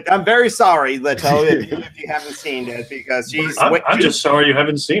I'm very sorry, Little, if you haven't seen it, because I'm just sorry you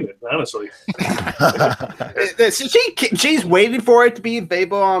haven't seen it, honestly. She's waiting for it to be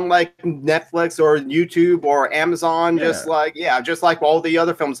available on like Netflix or YouTube or Amazon, just like all the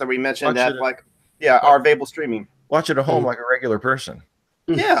other films that we mentioned are available streaming. Watch it at home like a regular person.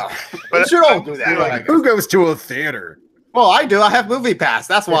 Yeah, but should all do that. Like, who goes to a theater? Well, I do. I have Movie Pass.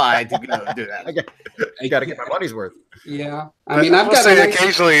 That's why I do that. I got to get my money's worth. Yeah, I mean, I've got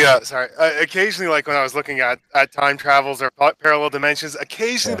occasionally. Occasionally, like when I was looking at time travels or parallel dimensions,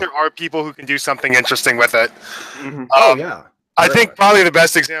 occasionally there are people who can do something interesting with it. Mm-hmm. I think probably the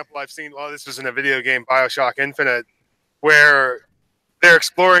best example I've seen. Well, this was in a video game, BioShock Infinite, where they're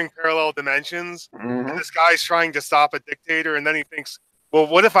exploring parallel dimensions, and this guy's trying to stop a dictator, and then he thinks, well,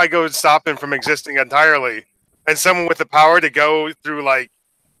 what if I go and stop him from existing entirely? And someone with the power to go through like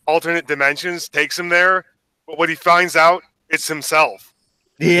alternate dimensions takes him there. But what he finds out, it's himself.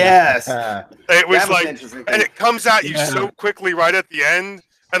 Yes. It was like, and it comes at you so quickly right at the end.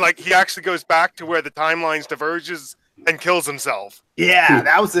 And like, he actually goes back to where the timelines diverges and kills himself. Yeah,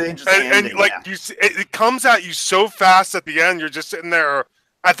 that was an interesting And ending. like you, it comes at you so fast at the end. You're just sitting there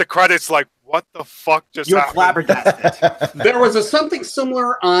at the credits, like, what the fuck just You're happened? flabbergasted. There was something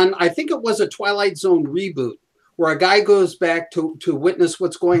similar on, I think it was a Twilight Zone reboot, where a guy goes back to witness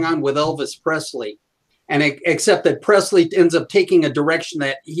what's going on with Elvis Presley, and except that Presley ends up taking a direction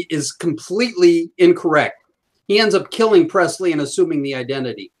that is completely incorrect. He ends up killing Presley and assuming the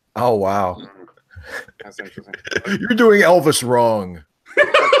identity. Oh wow, That's interesting. you're doing Elvis wrong.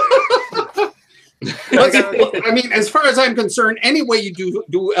 I mean, as far as I'm concerned, any way you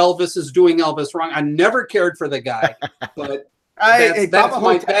do Elvis is doing Elvis wrong. I never cared for the guy, but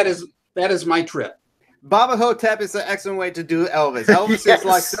that is my trip. Baba Hotep is an excellent way to do Elvis. Elvis is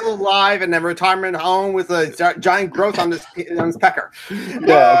like still alive in a retirement home with a giant growth on his pecker.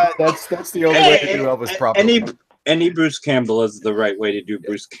 Yeah, that's the only way to do Elvis properly. Any Bruce Campbell is the right way to do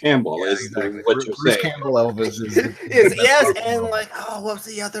Bruce Campbell. Yeah, is exactly. what you're Bruce saying. Campbell Elvis is yes, and like, oh, what's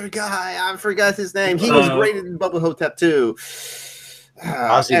the other guy? I forgot his name. He was great in Baba Hotep too.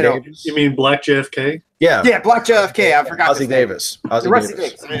 Ozzy Davis. You mean Black JFK? Yeah, Black JFK. I forgot. Ozzy Davis. Ozzy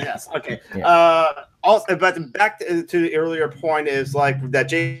Davis. Yes. Okay. Yeah. Also, but back to the earlier point is like that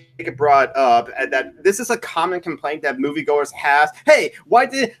Jacob brought up that this is a common complaint that moviegoers has. Hey, why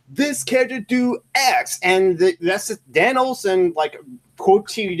did this character do X? And that's just Dan Olsen quote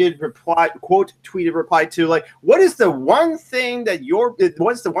tweeted reply to like, what is the one thing that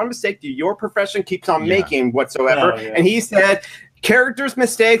what's the one mistake that your profession keeps on making whatsoever? And he said, characters'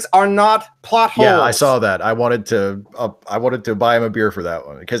 mistakes are not plot holes. Yeah, I saw that. I wanted to buy him a beer for that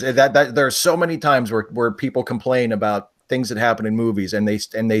one because that there are so many times where people complain about things that happen in movies and they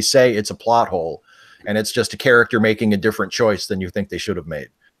say it's a plot hole, and it's just a character making a different choice than you think they should have made.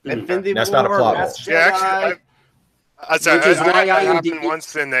 That's not a plot hole. Yeah, actually, that happened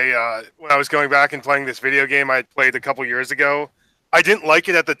once in when I was going back and playing this video game I had played a couple years ago. I didn't like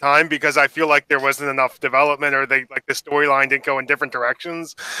it at the time because I feel like there wasn't enough development, or the storyline didn't go in different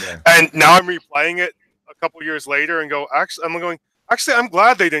directions. Yeah. And now I'm replaying it a couple years later and I'm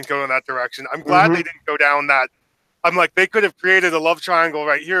glad they didn't go in that direction. I'm glad they didn't go down that. I'm like, they could have created a love triangle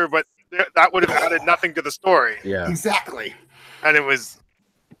right here, but that would have added nothing to the story. Yeah, exactly. And it was.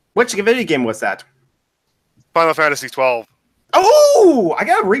 Which video game was that? Final Fantasy 12. Oh, I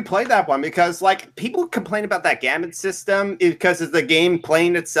gotta replay that one because people complain about that gamut system because of the game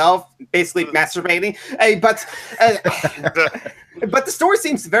playing itself, basically masturbating. Hey, but the story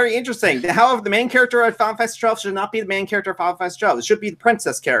seems very interesting. However, the main character of Final Fantasy 12 should not be the main character of Final Fantasy 12. It should be the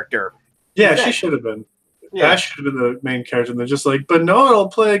princess character. Yeah, she should have been. Yeah. Ash should have been the main character. And they're just like, but no one will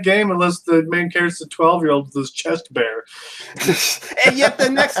play a game unless the main character's a 12-year-old with his chest bare. And yet the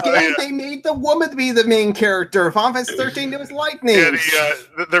next game, they made the woman be the main character. Final Fantasy 13, it was Lightning. Yeah,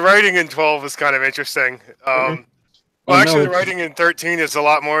 the writing in 12 is kind of interesting. The writing in 13 is a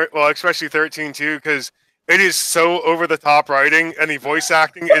lot more, especially 13 too, because it is so over-the-top writing, and the voice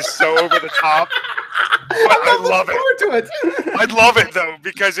acting is so over-the-top. I love it. I love it, though,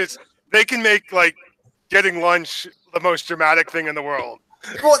 because they can make, getting lunch the most dramatic thing in the world.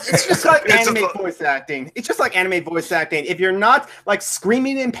 Well, it's just like anime voice acting. It's just like anime voice acting. If you're not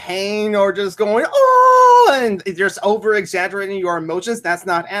screaming in pain or just going oh and just over exaggerating your emotions, that's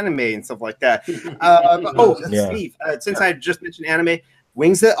not anime and stuff like that. Steve, since I just mentioned anime,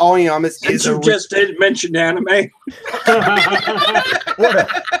 Wings of Onyamas is just did mention anime. What a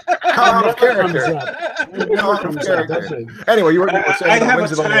common character. Anyway, you were saying I have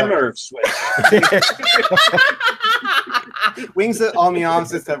a timer switch. Wings of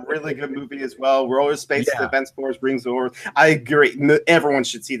Onyamas is a really good movie as well. Roller Space Defense Force brings over. I agree. Everyone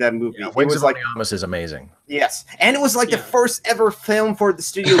should see that movie. Wings of Onyamas is amazing. Yes, and it was the first ever film for the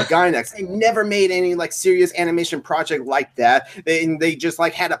studio Gainax. They never made any serious animation project like that. They just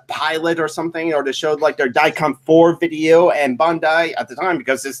had a pilot or something, or they showed their Daikon 4 video, and Bandai at the time,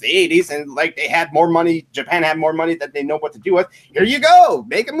 because it's the 80s and they had more money. Japan had more money that they know what to do with. Here you go,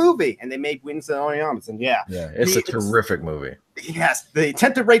 make a movie, and they made Wings of Onyamas, and it's a terrific movie. Yes, the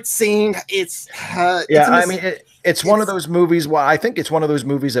attempted rape scene. It's one of those movies. Well, I think it's one of those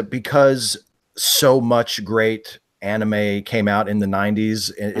movies that because so much great anime came out in the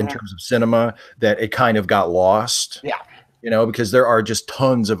 90s in terms of cinema that it kind of got lost. Yeah. Because there are just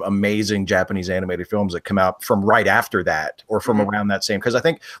tons of amazing Japanese animated films that come out from right after that or from around that same. Because I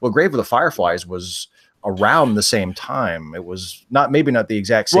think, Grave of the Fireflies was around the same time. It was maybe not the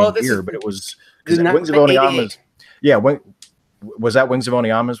exact same year, but it was Wings of Onyamas. Yeah, was that Wings of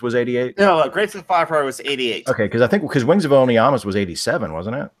Onyamas was 88? No, Grave of the Fireflies was 88. Okay, because Wings of Onyamas was 87,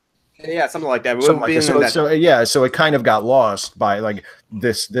 wasn't it? Yeah, something like that. So it kind of got lost by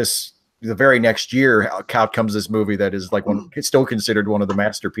this the very next year, out comes this movie that is like it's still considered one of the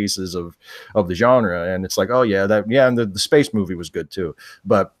masterpieces of the genre. And it's like, oh yeah, and the space movie was good too.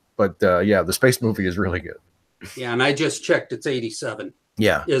 But yeah, the space movie is really good. Yeah, and I just checked; it's 87.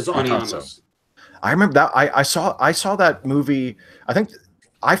 Yeah, is on Amazon. So. I remember that I saw that movie. I think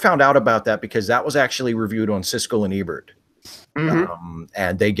I found out about that because that was actually reviewed on Siskel and Ebert,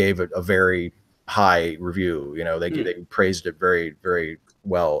 and they gave it a very high review. You know, they praised it very, very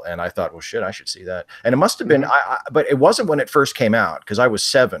well, and I thought, well, shit, I should see that. And it must have been, but it wasn't when it first came out because I was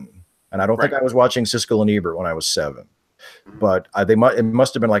 7, and I don't think I was watching Siskel and Ebert when I was 7. But it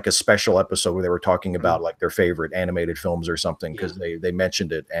must have been like a special episode where they were talking about like their favorite animated films or something because they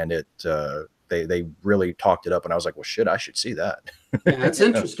mentioned it, and it they really talked it up, and I was like, well, shit, I should see that. Yeah, that's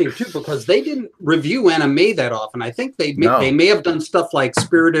interesting too because they didn't review anime that often. I think they may have done stuff like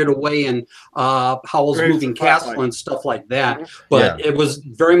Spirited Away and Howl's Moving Castle and stuff like that, but it was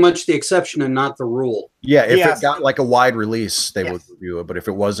very much the exception and not the rule. Yeah, if it got like a wide release, they would review it, but if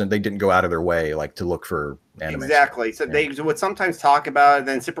it wasn't, they didn't go out of their way like to look for anime. Exactly. So they would sometimes talk about it,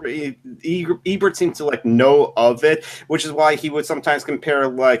 then Ebert seems to like know of it, which is why he would sometimes compare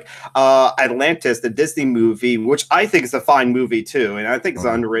like Atlantis, the Disney movie, which I think is a fine movie too. And I think it's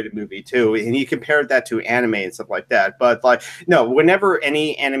an underrated movie too. And he compared that to anime and stuff like that. But like, no, whenever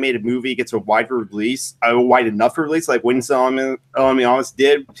any animated movie gets a wide release, a wide enough release, like Winsome almost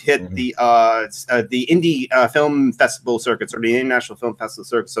did hit the indie film festival circuits or the international film festival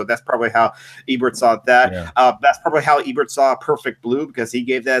circuit. So that's probably how Ebert saw that. Yeah. That's probably how Ebert saw Perfect Blue because he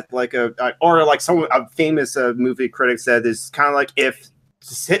gave that like a famous movie critic said is kind of like if.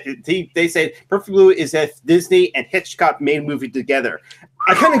 They said Perfect Blue is if Disney and Hitchcock made a movie together.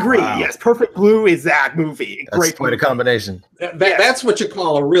 I kind of agree. Wow. Yes, Perfect Blue is that movie. That's quite a combination. That's what you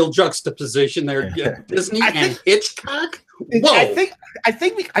call a real juxtaposition there. Disney and Hitchcock. Whoa. I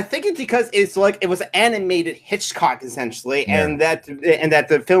think it's because it's like it was animated Hitchcock essentially, and that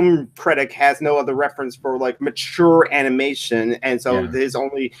the film critic has no other reference for like mature animation, and so there's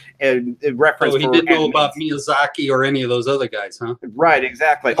only a reference. Oh, he didn't know about Miyazaki or any of those other guys, huh? Right,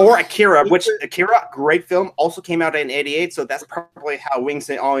 exactly. Or Akira, Akira, great film, also came out in '88, so that's probably how Wings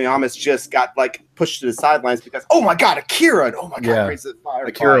and Oniyama's just got like pushed to the sidelines because oh my god, Akira, oh my god,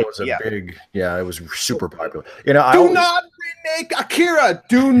 Akira was a big, it was super popular. You know, do not remake Akira.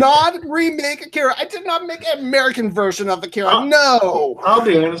 Do not remake Akira. I did not make an American version of Akira. No. I'll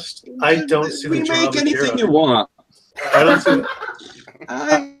be honest. I don't see the remake anything you want. I don't see.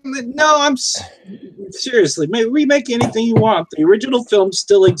 I'm seriously, remake anything you want. The original film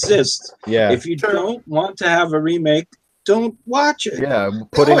still exists. Yeah. If you don't want to have a remake, don't watch it. Yeah.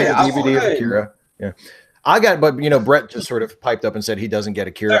 Put in a DVD of Akira. Yeah. but you know, Brett just sort of piped up and said he doesn't get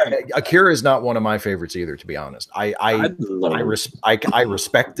Akira. Akira is not one of my favorites either, to be honest. I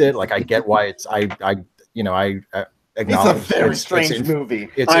respect it. Like I get why it's I acknowledge it's a very strange movie.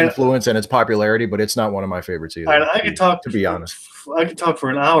 Its influence and its popularity, but it's not one of my favorites either. I could talk to be honest. I could talk for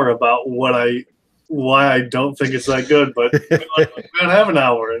an hour about why I don't think it's that good, but we don't have an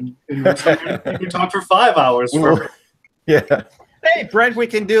hour, and we can talk for 5 hours. Yeah. Hey, Brent, we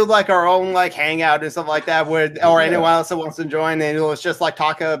can do like our own like hangout and stuff like that. Or anyone else that wants to join, and let's just like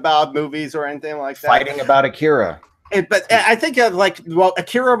talk about movies or anything like that. Fighting about Akira. But I think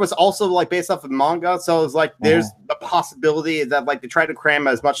Akira was also like based off of manga, so it's like there's a possibility that like they try to cram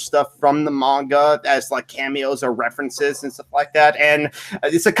as much stuff from the manga as like cameos or references and stuff like that. And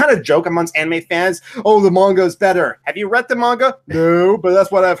it's a kind of joke amongst anime fans. Oh, the manga is better. Have you read the manga? No, but that's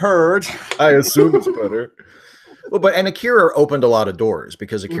what I've heard. I assume it's better. Well, and Akira opened a lot of doors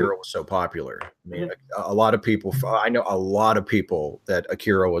because Akira was so popular. I mean, a lot of people, I know a lot of people that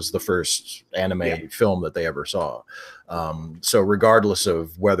Akira was the first anime film that they ever saw. So regardless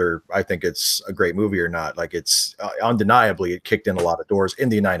of whether I think it's a great movie or not, like it's undeniably, it kicked in a lot of doors in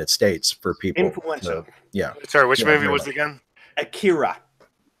the United States for people. Influential. Yeah. Sorry, which movie was it again? Akira.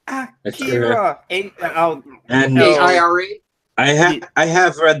 And AIRA. I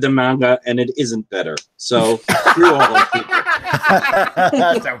have read the manga and it isn't better. So screw all of people.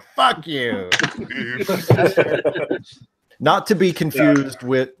 So fuck you. Not to be confused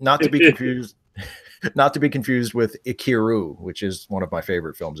with Ikiru, which is one of my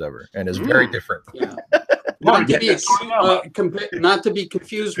favorite films ever and is very different. Yeah. Not to be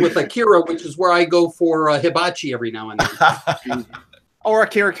confused with Akira, which is where I go for hibachi every now and then. Or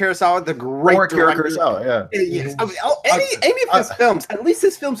Akira Kurosawa, the great director. Kurosawa, yes. I mean, any of his films, at least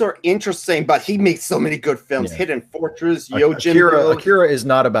his films are interesting, but he makes so many good films. Hidden Fortress, Yojimbo. Akira is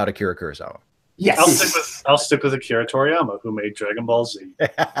not about Akira Kurosawa. Yes. I'll stick with Akira Toriyama, who made Dragon Ball Z.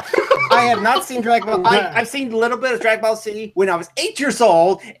 I have not seen Dragon Ball. I've seen a little bit of Dragon Ball Z when I was 8 years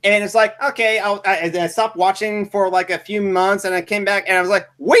old, and it's like, okay, I stopped watching for like a few months, and I came back, and I was like,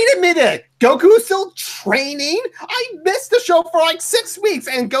 wait a minute, Goku's still training? I missed the show for like 6 weeks,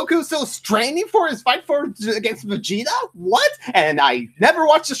 and Goku's still training for his fight against Vegeta? What? And I never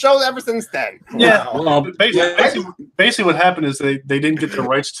watched the show ever since then. Yeah, well, basically what happened is they didn't get the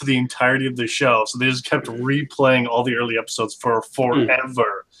rights to the entirety of the show, so they just kept replaying all the early episodes for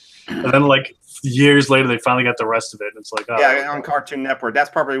forever. And then, like, years later, they finally got the rest of it. And it's like, oh, yeah, on Cartoon Network. That's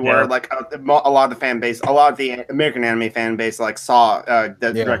probably where like a lot of the fan base, a lot of the American anime fan base, like saw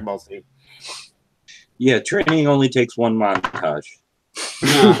the Dragon Ball Z. Yeah, training only takes one montage.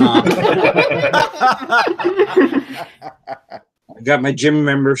 I got my gym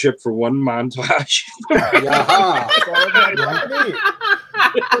membership for one montage.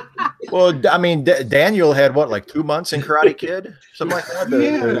 Well, I mean, Daniel had what, like 2 months in Karate Kid, something like that.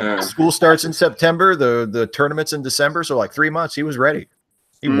 The school starts in September, the tournament's in December, so like 3 months, he was ready.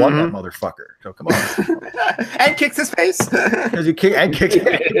 He won that motherfucker. So come on, and kicks his face because he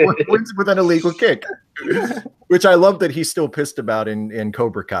wins with an illegal kick, which I love that he's still pissed about in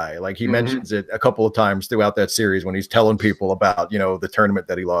Cobra Kai. Like he mentions it a couple of times throughout that series when he's telling people about the tournament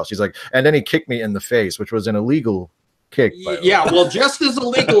that he lost. He's like, and then he kicked me in the face, which was an illegal kick. Yeah, well, just as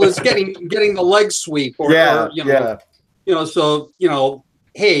illegal as getting the leg sweep, or so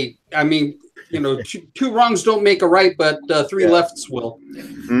hey, I mean, two wrongs don't make a right, but three lefts will.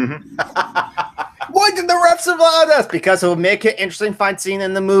 Why did the refs allow us? Because it will make an interesting fight scene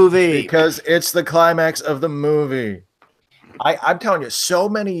in the movie. Because it's the climax of the movie. I'm telling you, so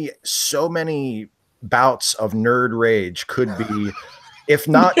many bouts of nerd rage could be, if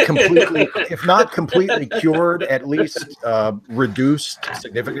not completely cured, at least reduced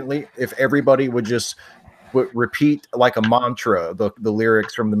significantly if everybody would just repeat like a mantra the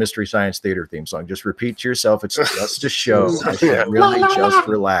lyrics from the Mystery Science Theater theme song. Just repeat to yourself, it's just a show. Really, just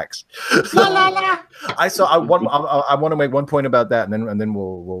relax. I want to make one point about that, and then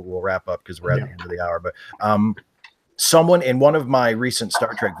we'll wrap up because we're at the end of the hour. But someone in one of my recent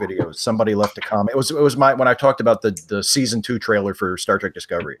Star Trek videos, somebody left a comment. It was when I talked about the season 2 trailer for Star Trek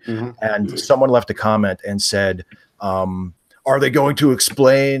Discovery, and someone left a comment and said, "Are they going to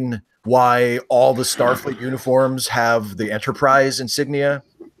explain why all the Starfleet uniforms have the Enterprise insignia?"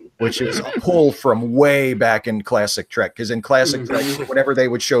 Which is a pull from way back in classic Trek. Because in classic Trek, whenever they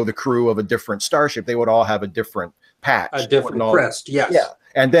would show the crew of a different starship, they would all have a different patch, a different crest. Yes. Yeah.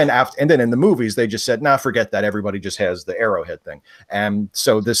 And then in the movies, they just said, "Nah, forget that. Everybody just has the arrowhead thing." And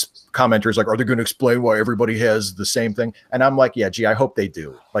so this commenter is like, "Are they going to explain why everybody has the same thing?" And I'm like, "Yeah, gee, I hope they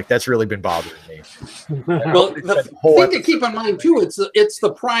do." Like that's really been bothering me. Well, the thing to keep in mind too, it's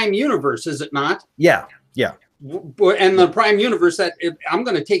the Prime universe, is it not? Yeah. Yeah. And the Prime universe, I'm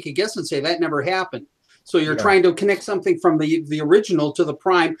going to take a guess and say that never happened. So you're trying to connect something from the original to the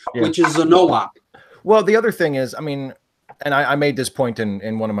Prime, which is a no-op. Well, the other thing is, I mean, and I made this point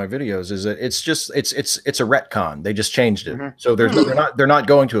in one of my videos, is that it's a retcon. They just changed it. So they're not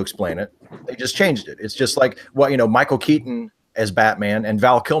going to explain it. They just changed it. It's just like Michael Keaton as Batman and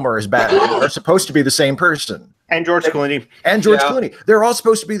Val Kilmer as Batman are supposed to be the same person. And George Clooney. And George Clooney. They're all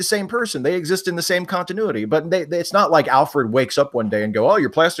supposed to be the same person. They exist in the same continuity. But it's not like Alfred wakes up one day and go, "Oh, your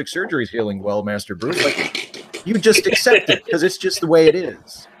plastic surgery is healing well, Master Bruce." Like, you just accept it because it's just the way it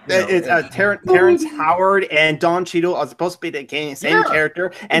is. It's Terrence Howard and Don Cheadle are supposed to be the same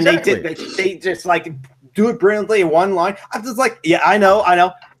character. And they just like do it brilliantly in one line. I'm just like, yeah, I know.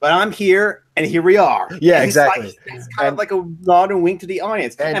 But I'm here and here we are. Yeah, and exactly. It's kind of like a nod and wink to the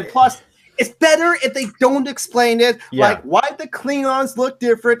audience. And plus, it's better if they don't explain it, like why the Klingons look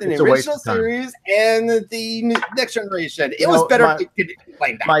different in the original series and the Next Generation. It was better if they didn't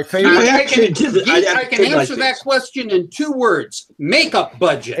explain that. My favorite. I can answer that question in 2 words: makeup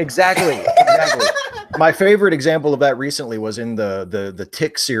budget. Exactly. My favorite example of that recently was in the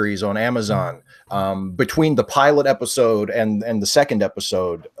Tick series on Amazon. Between the pilot episode and the second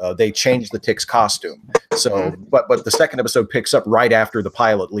episode, they changed the Tick's costume. So, but the second episode picks up right after the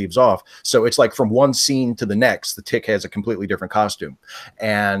pilot leaves off. So it's like from one scene to the next, the Tick has a completely different costume,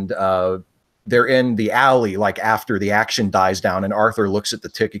 and they're in the alley like after the action dies down, and Arthur looks at the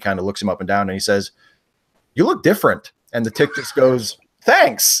Tick. He kind of looks him up and down, and he says, "You look different." And the Tick just goes,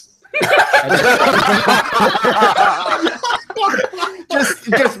 "Thanks."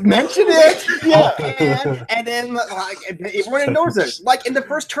 just mention it, and then like everyone ignores it. Like in the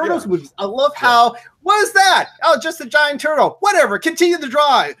first Turtles movies, I love how what is that? Oh, just a giant turtle. Whatever. Continue the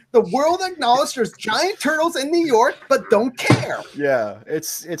drive. The world acknowledges there's giant turtles in New York, but don't care. Yeah,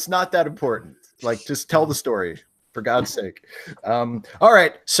 it's not that important. Like, just tell the story, for God's sake. All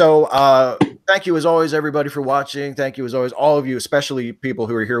right. So thank you as always, everybody, for watching. Thank you as always, all of you, especially people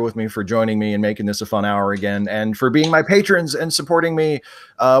who are here with me, for joining me and making this a fun hour again, and for being my patrons and supporting me,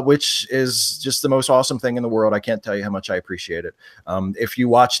 which is just the most awesome thing in the world. I can't tell you how much I appreciate it. If you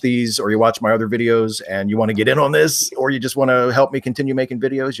watch these or you watch my other videos and you want to get in on this, or you just want to help me continue making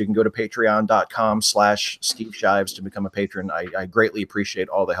videos, you can go to patreon.com/Steve Shives to become a patron. I greatly appreciate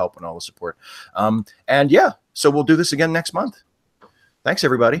all the help and all the support. And yeah, so we'll do this again next month. Thanks,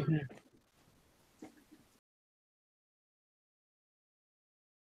 everybody.